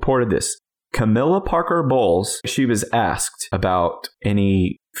magazine reported this. Camilla Parker Bowles, she was asked about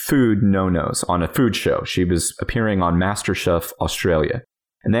any food no-nos on a food show. She was appearing on MasterChef Australia.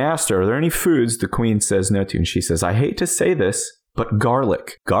 And they asked her, "Are there any foods the Queen says no to?" And she says, "I hate to say this, but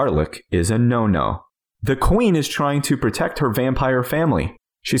garlic. Garlic is a no-no." The Queen is trying to protect her vampire family.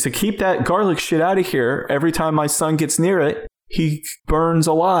 She said, "Keep that garlic shit out of here. Every time my son gets near it, he burns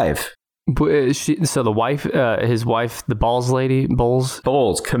alive." So the wife, his wife, the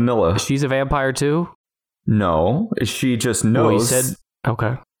Bowles, Camilla. She's a vampire too? No, she just knows.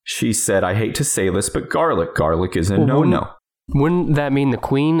 Okay. She said, "I hate to say this, but garlic is a no-no." Wouldn't that mean the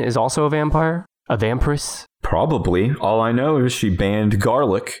Queen is also a vampire? A vampiress? Probably. All I know is she banned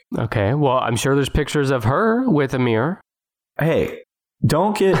garlic. Okay, well, I'm sure there's pictures of her with a mirror. Hey,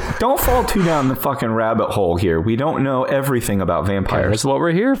 don't fall too down the fucking rabbit hole here. We don't know everything about vampires. Okay, that's what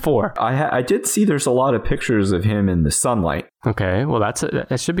we're here for. I did see there's a lot of pictures of him in the sunlight. Okay, well,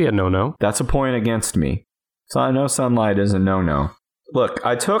 that should be a no-no. That's a point against me. So I know sunlight is a no-no. Look,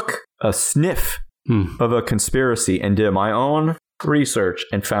 I took a sniff of a conspiracy and did my own research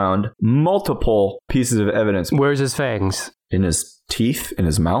and found multiple pieces of evidence. Where's his fangs? In his teeth, in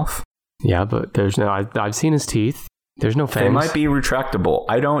his mouth. Yeah, but there's no. I've seen his teeth. There's no fangs. They might be retractable.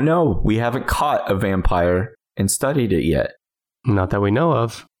 I don't know. We haven't caught a vampire and studied it yet. Not that we know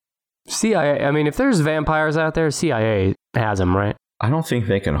of. CIA, I mean, if there's vampires out there, CIA has them, right? I don't think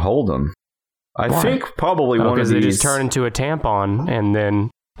they can hold them. I think probably one of these... Because they just turn into a tampon, and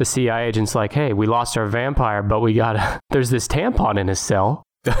then the CIA agent's like, hey, we lost our vampire, but there's this tampon in his cell.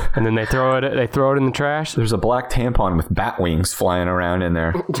 And then they throw it in the trash. There's a black tampon with bat wings flying around in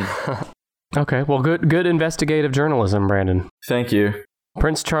there. Okay, well, good investigative journalism, Brandon. Thank you.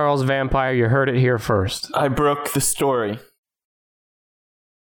 Prince Charles vampire, you heard it here first. I broke the story.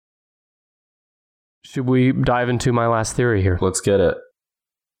 Should we dive into my last theory here? Let's get it.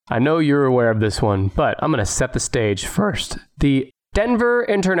 I know you're aware of this one, but I'm going to set the stage first. The Denver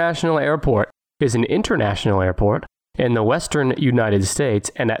International Airport is an international airport in the western United States,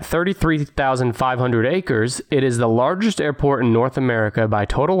 and at 33,500 acres, it is the largest airport in North America by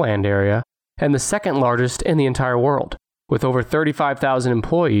total land area and the second largest in the entire world. With over 35,000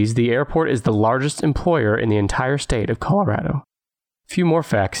 employees, the airport is the largest employer in the entire state of Colorado. A few more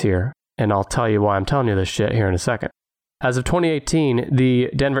facts here, and I'll tell you why I'm telling you this shit here in a second. As of 2018, the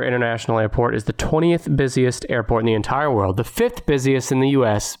Denver International Airport is the 20th busiest airport in the entire world, the 5th busiest in the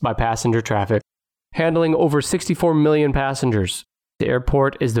U.S. by passenger traffic, handling over 64 million passengers. The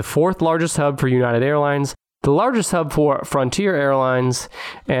airport is the 4th largest hub for United Airlines, the largest hub for Frontier Airlines,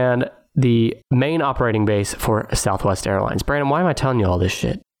 and the main operating base for Southwest Airlines. Brandon, why am I telling you all this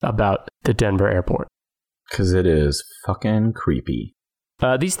shit about the Denver airport? Because it is fucking creepy.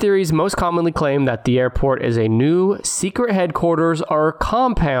 These theories most commonly claim that the airport is a new secret headquarters or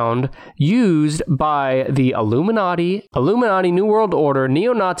compound used by the Illuminati, New World Order,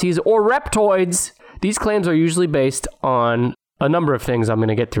 neo-Nazis, or reptoids. These claims are usually based on a number of things I'm going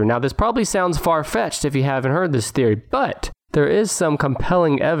to get through. Now, this probably sounds far-fetched if you haven't heard this theory, but there is some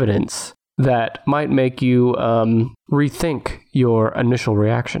compelling evidence that might make you rethink your initial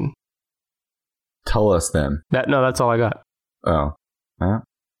reaction. Tell us then. That's all I got. Oh. Huh?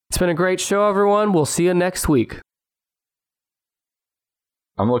 It's been a great show, everyone. We'll see you next week.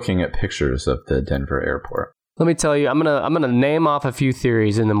 I'm looking at pictures of the Denver airport. Let me tell you, I'm gonna name off a few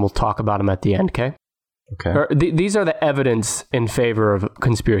theories, and then we'll talk about them at the end, okay? Okay. These are the evidence in favor of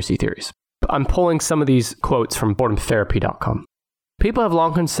conspiracy theories. I'm pulling some of these quotes from boredomtherapy.com. People have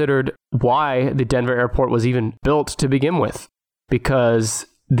long considered why the Denver airport was even built to begin with, because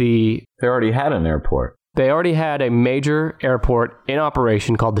they already had an airport. They already had a major airport in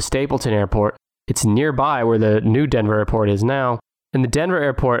operation called the Stapleton Airport. It's nearby where the new Denver airport is now. And the Denver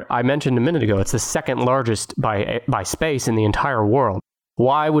airport, I mentioned a minute ago, it's the second largest by space in the entire world.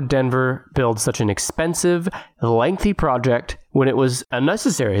 Why would Denver build such an expensive, lengthy project when it was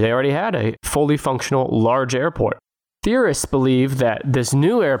unnecessary? They already had a fully functional large airport. Theorists believe that this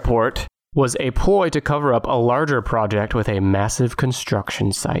new airport was a ploy to cover up a larger project with a massive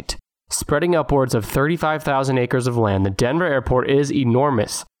construction site. Spreading upwards of 35,000 acres of land, the Denver airport is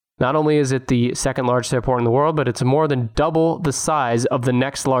enormous. Not only is it the second largest airport in the world, but it's more than double the size of the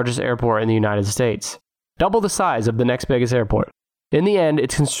next largest airport in the United States. Double the size of the next biggest airport. In the end,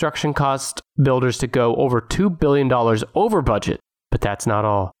 its construction cost builders to go over $2 billion over budget. But that's not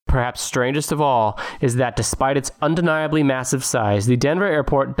all. Perhaps strangest of all is that despite its undeniably massive size, the Denver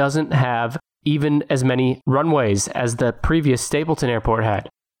airport doesn't have even as many runways as the previous Stapleton airport had.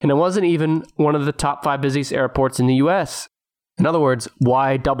 And it wasn't even one of the top 5 busiest airports in the U.S. In other words,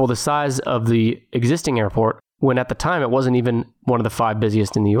 why double the size of the existing airport when at the time it wasn't even one of the 5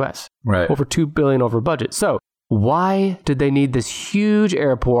 busiest in the U.S.? Right. Over $2 billion over budget. So why did they need this huge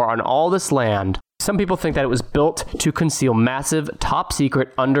airport on all this land? Some people think that it was built to conceal massive,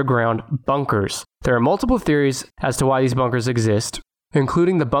 top-secret underground bunkers. There are multiple theories as to why these bunkers exist,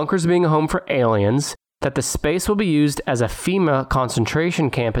 including the bunkers being a home for aliens, that the space will be used as a FEMA concentration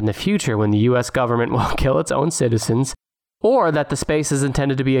camp in the future when the U.S. government will kill its own citizens, or that the space is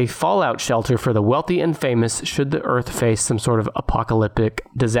intended to be a fallout shelter for the wealthy and famous should the Earth face some sort of apocalyptic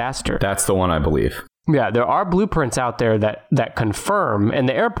disaster. That's the one I believe. Yeah, there are blueprints out there that confirm, and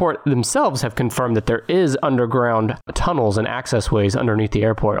the airport themselves have confirmed that there is underground tunnels and access ways underneath the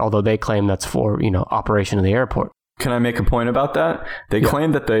airport, although they claim that's for, operation of the airport. Can I make a point about that? They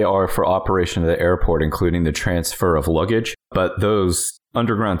claim that they are for operation of the airport, including the transfer of luggage, but those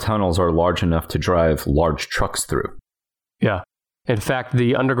underground tunnels are large enough to drive large trucks through. Yeah. In fact,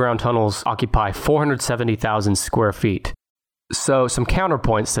 the underground tunnels occupy 470,000 square feet. So some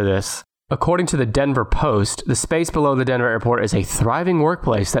counterpoints to this. According to the Denver Post, the space below the Denver airport is a thriving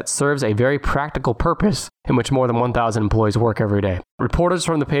workplace that serves a very practical purpose in which more than 1,000 employees work every day. Reporters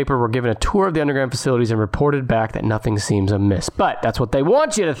from the paper were given a tour of the underground facilities and reported back that nothing seems amiss. But that's what they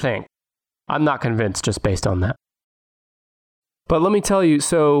want you to think. I'm not convinced just based on that. But let me tell you,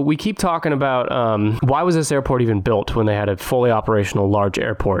 so we keep talking about why was this airport even built when they had a fully operational large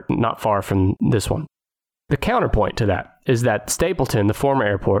airport not far from this one? The counterpoint to that is that Stapleton, the former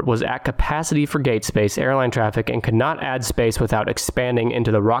airport, was at capacity for gate space, airline traffic, and could not add space without expanding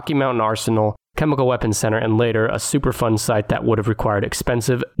into the Rocky Mountain Arsenal, Chemical Weapons Center, and later a Superfund site that would have required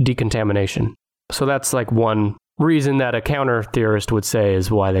expensive decontamination. So that's like one reason that a counter theorist would say is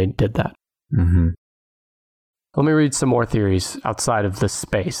why they did that. Mm-hmm. Let me read some more theories outside of the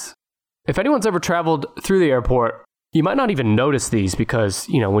space. If anyone's ever traveled through the airport, you might not even notice these because,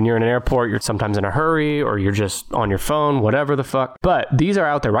 when you're in an airport, you're sometimes in a hurry or you're just on your phone, whatever the fuck. But these are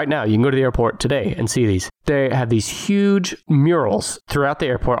out there right now. You can go to the airport today and see these. They have these huge murals throughout the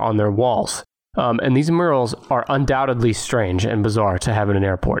airport on their walls. And these murals are undoubtedly strange and bizarre to have in an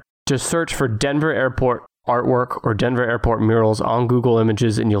airport. Just search for Denver Airport artwork or Denver Airport murals on Google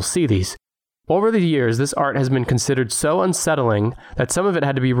Images and you'll see these. Over the years, this art has been considered so unsettling that some of it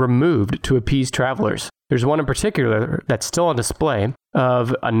had to be removed to appease travelers. There's one in particular that's still on display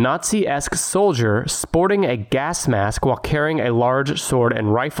of a Nazi-esque soldier sporting a gas mask while carrying a large sword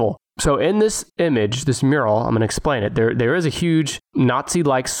and rifle. So in this image, this mural, I'm going to explain it. There is a huge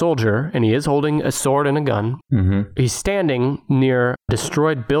Nazi-like soldier, and he is holding a sword and a gun. Mm-hmm. He's standing near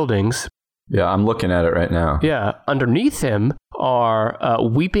destroyed buildings. Yeah, I'm looking at it right now. Yeah, underneath him are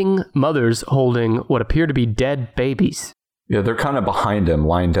weeping mothers holding what appear to be dead babies. Yeah, they're kind of behind him,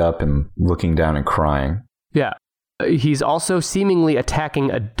 lined up and looking down and crying. Yeah. He's also seemingly attacking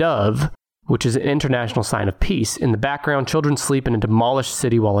a dove, which is an international sign of peace. In the background, children sleep in a demolished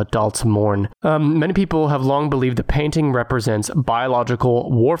city while adults mourn. Many people have long believed the painting represents biological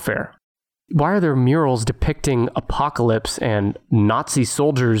warfare. Why are there murals depicting apocalypse and Nazi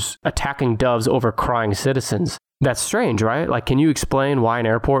soldiers attacking doves over crying citizens? That's strange, right? Like, can you explain why an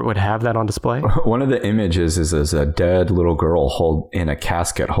airport would have that on display? One of the images is a dead little girl in a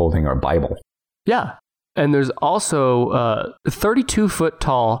casket holding her Bible. Yeah. And there's also a 32-foot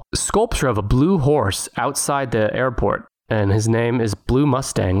tall sculpture of a blue horse outside the airport. And his name is Blue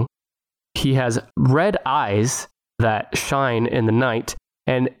Mustang. He has red eyes that shine in the night.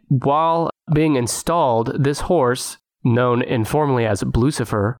 And while being installed, this horse, known informally as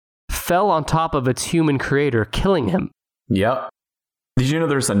Blucifer, fell on top of its human creator, killing him. Yep. Did you know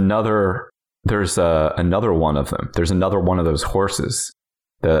there's another one of them? There's another one of those horses,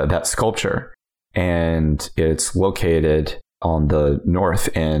 that sculpture, and it's located on the north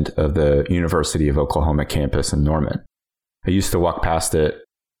end of the University of Oklahoma campus in Norman. I used to walk past it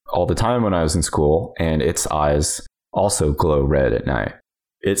all the time when I was in school, and its eyes also glow red at night.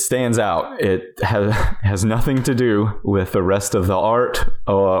 It stands out. It has nothing to do with the rest of the art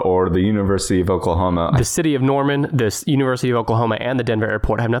or the University of Oklahoma. The city of Norman, this University of Oklahoma, and the Denver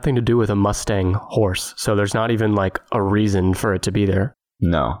airport have nothing to do with a Mustang horse. So there's not even like a reason for it to be there.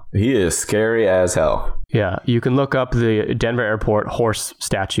 No, he is scary as hell. Yeah, you can look up the Denver airport horse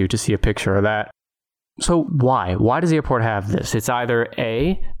statue to see a picture of that. So why? Why does the airport have this? It's either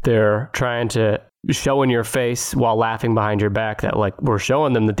A, they're trying to show in your face while laughing behind your back that like we're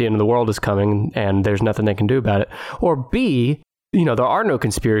showing them that the end of the world is coming and there's nothing they can do about it. Or B, there are no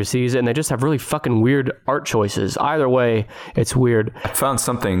conspiracies and they just have really fucking weird art choices. Either way, it's weird. I found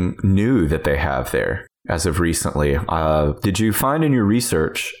something new that they have there as of recently. Did you find in your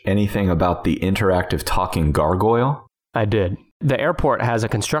research anything about the interactive talking gargoyle? I did. The airport has a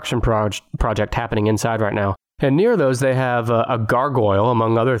construction project happening inside right now. And near those, they have a gargoyle,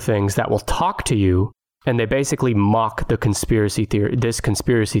 among other things, that will talk to you. And they basically mock this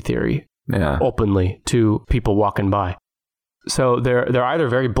conspiracy theory openly to people walking by. So they're either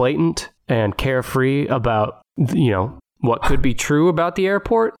very blatant and carefree about, what could be true about the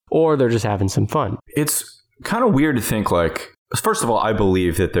airport, or they're just having some fun. It's kind of weird to think like, first of all, I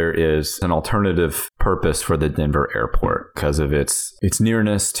believe that there is an alternative purpose for the Denver airport because of its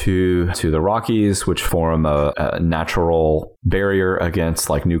nearness to the Rockies, which form a natural barrier against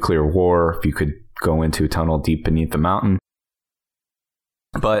like nuclear war if you could go into a tunnel deep beneath the mountain.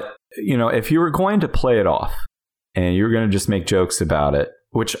 But, if you were going to play it off and you were going to just make jokes about it,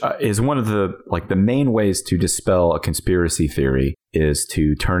 which is one of the main ways to dispel a conspiracy theory is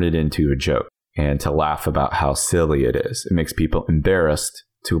to turn it into a joke. And to laugh about how silly it is. It makes people embarrassed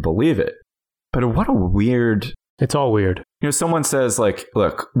to believe it. But what a weird... It's all weird. Someone says like,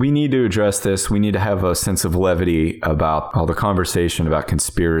 look, we need to address this. We need to have a sense of levity about all the conversation about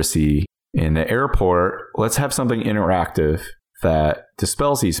conspiracy in the airport. Let's have something interactive that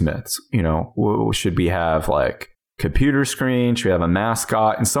dispels these myths. Should we have like computer screen? Should we have a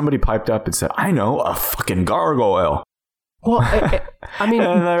mascot? And somebody piped up and said, I know, a fucking gargoyle. Well, I mean,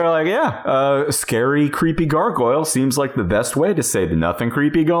 and they're like, yeah, scary, creepy gargoyle seems like the best way to say nothing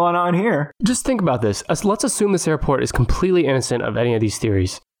creepy going on here. Just think about this. Let's assume this airport is completely innocent of any of these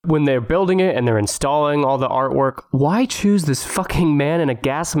theories. When they're building it and they're installing all the artwork, why choose this fucking man in a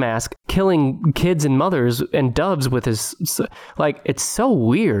gas mask killing kids and mothers and doves with his... Like, it's so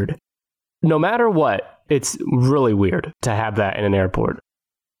weird. No matter what, it's really weird to have that in an airport.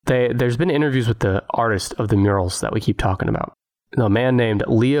 There's been interviews with the artist of the murals that we keep talking about. A man named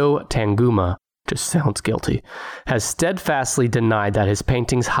Leo Tanguma, just sounds guilty, has steadfastly denied that his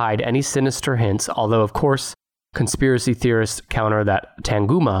paintings hide any sinister hints, although, of course, conspiracy theorists counter that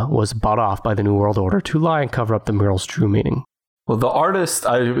Tanguma was bought off by the New World Order to lie and cover up the mural's true meaning. Well, the artist,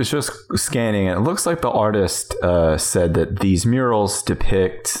 I was just scanning it. It looks like the artist said that these murals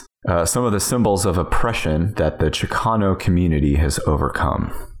depict some of the symbols of oppression that the Chicano community has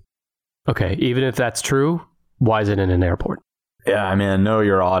overcome. Okay, even if that's true, why is it in an airport? Yeah, I mean, know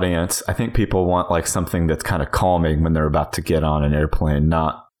your audience. I think people want like something that's kind of calming when they're about to get on an airplane,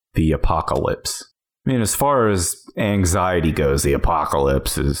 not the apocalypse. I mean, as far as anxiety goes, the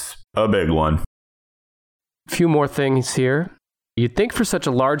apocalypse is a big one. A few more things here. You'd think for such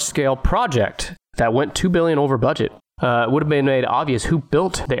a large-scale project that went $2 billion over budget, it would have been made obvious who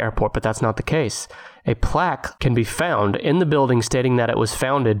built the airport, but that's not the case. A plaque can be found in the building stating that it was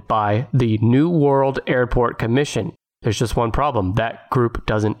founded by the New World Airport Commission. There's just one problem. That group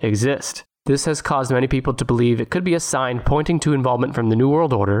doesn't exist. This has caused many people to believe it could be a sign pointing to involvement from the New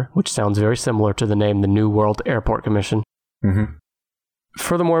World Order, which sounds very similar to the name the New World Airport Commission. Mm-hmm.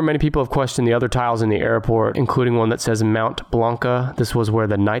 Furthermore, many people have questioned the other tiles in the airport, including one that says Mount Blanca. This was where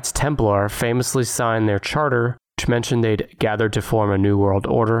the Knights Templar famously signed their charter, which mentioned they'd gathered to form a New World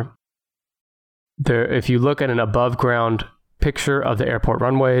Order. If you look at an above-ground picture of the airport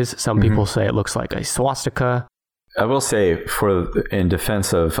runways, some people say it looks like a swastika. I will say, in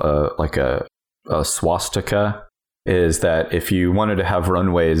defense of like a swastika, is that if you wanted to have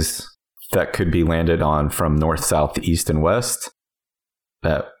runways that could be landed on from north, south, east, and west,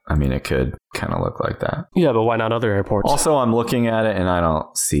 it could kind of look like that. Yeah, but why not other airports? Also, I'm looking at it and I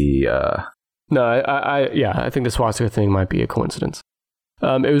don't see... No, I think the swastika thing might be a coincidence.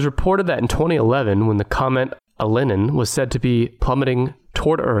 It was reported that in 2011, when the comet Elenin was said to be plummeting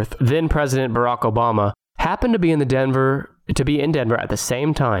toward Earth, then President Barack Obama happened to be in Denver at the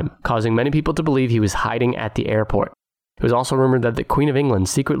same time, causing many people to believe he was hiding at the airport. It was also rumored that the Queen of England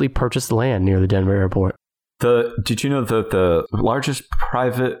secretly purchased land near the Denver airport. Did you know that the largest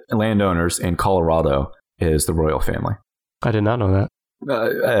private landowners in Colorado is the royal family? I did not know that.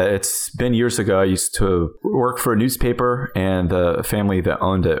 It's been years ago. I used to work for a newspaper, and the family that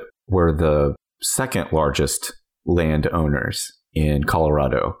owned it were the second largest landowners in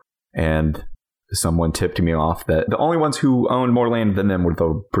Colorado. And someone tipped me off that the only ones who owned more land than them were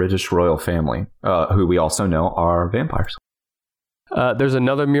the British royal family, who we also know are vampires. There's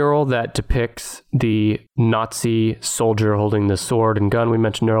another mural that depicts the Nazi soldier holding the sword and gun we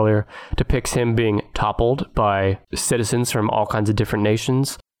mentioned earlier, depicts him being toppled by citizens from all kinds of different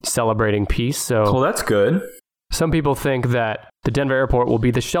nations, celebrating peace. So, well, that's good. Some people think that the Denver airport will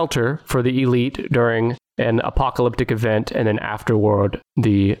be the shelter for the elite during an apocalyptic event, and then afterward,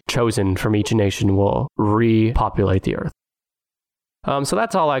 the chosen from each nation will repopulate the earth. So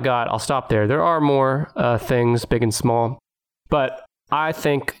that's all I got. I'll stop there. There are more things, big and small. But I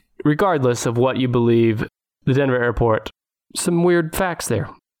think, regardless of what you believe, the Denver airport, some weird facts there.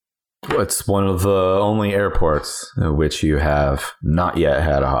 It's one of the only airports in which you have not yet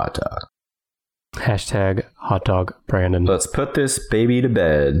had a hot dog. Hashtag hot dog Brandon. Let's put this baby to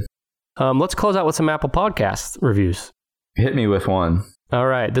bed. Let's close out with some Apple Podcast reviews. Hit me with one. All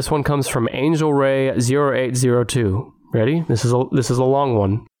right. This one comes from Angel Ray 0802. Ready? This is a long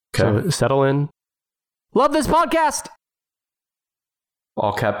one. Okay. So settle in. Love this podcast!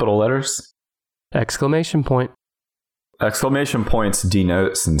 All capital letters? Exclamation point. Exclamation points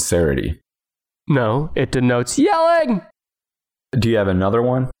denote sincerity. No, it denotes yelling! Do you have another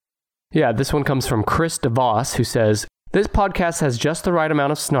one? Yeah, this one comes from Chris DeVos, who says, this podcast has just the right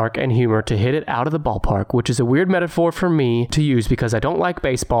amount of snark and humor to hit it out of the ballpark, which is a weird metaphor for me to use because I don't like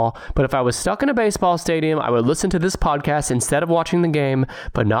baseball, but if I was stuck in a baseball stadium, I would listen to this podcast instead of watching the game,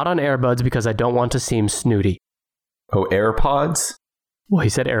 but not on earbuds because I don't want to seem snooty. Oh, AirPods? Well, he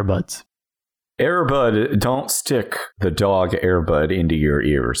said earbuds. Airbud, don't stick the dog Airbud into your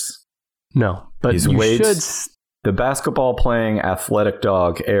ears. No, but you should... The basketball-playing athletic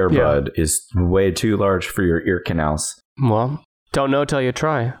dog Airbud is way too large for your ear canals. Well, don't know till you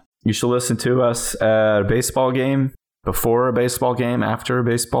try. You should listen to us at a baseball game, before a baseball game, after a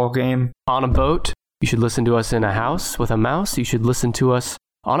baseball game. On a boat. You should listen to us in a house with a mouse. You should listen to us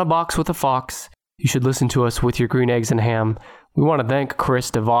on a box with a fox. You should listen to us with your green eggs and ham. We want to thank Chris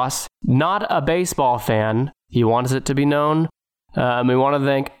DeVos, not a baseball fan. He wants it to be known. We want to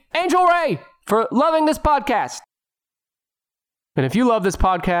thank Angel Ray for loving this podcast. And if you love this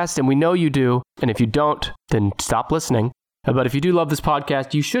podcast, and we know you do, and if you don't, then stop listening. But if you do love this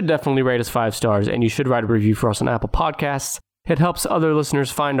podcast, you should definitely rate us 5 stars, and you should write a review for us on Apple Podcasts. It helps other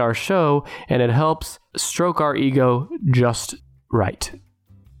listeners find our show, and it helps stroke our ego just right.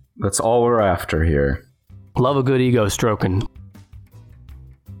 That's all we're after here. Love a good ego stroking.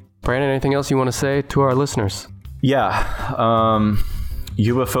 Brandon, anything else you want to say to our listeners? Yeah.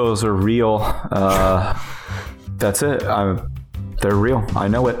 UFOs are real. That's it. They're real. I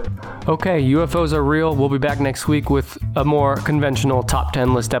know it. Okay, UFOs are real. We'll be back next week with a more conventional top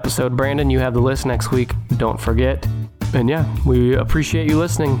 10 list episode. Brandon, you have the list next week. Don't forget. And yeah, we appreciate you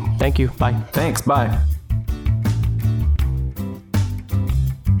listening. Thank you. Bye. Thanks. Bye.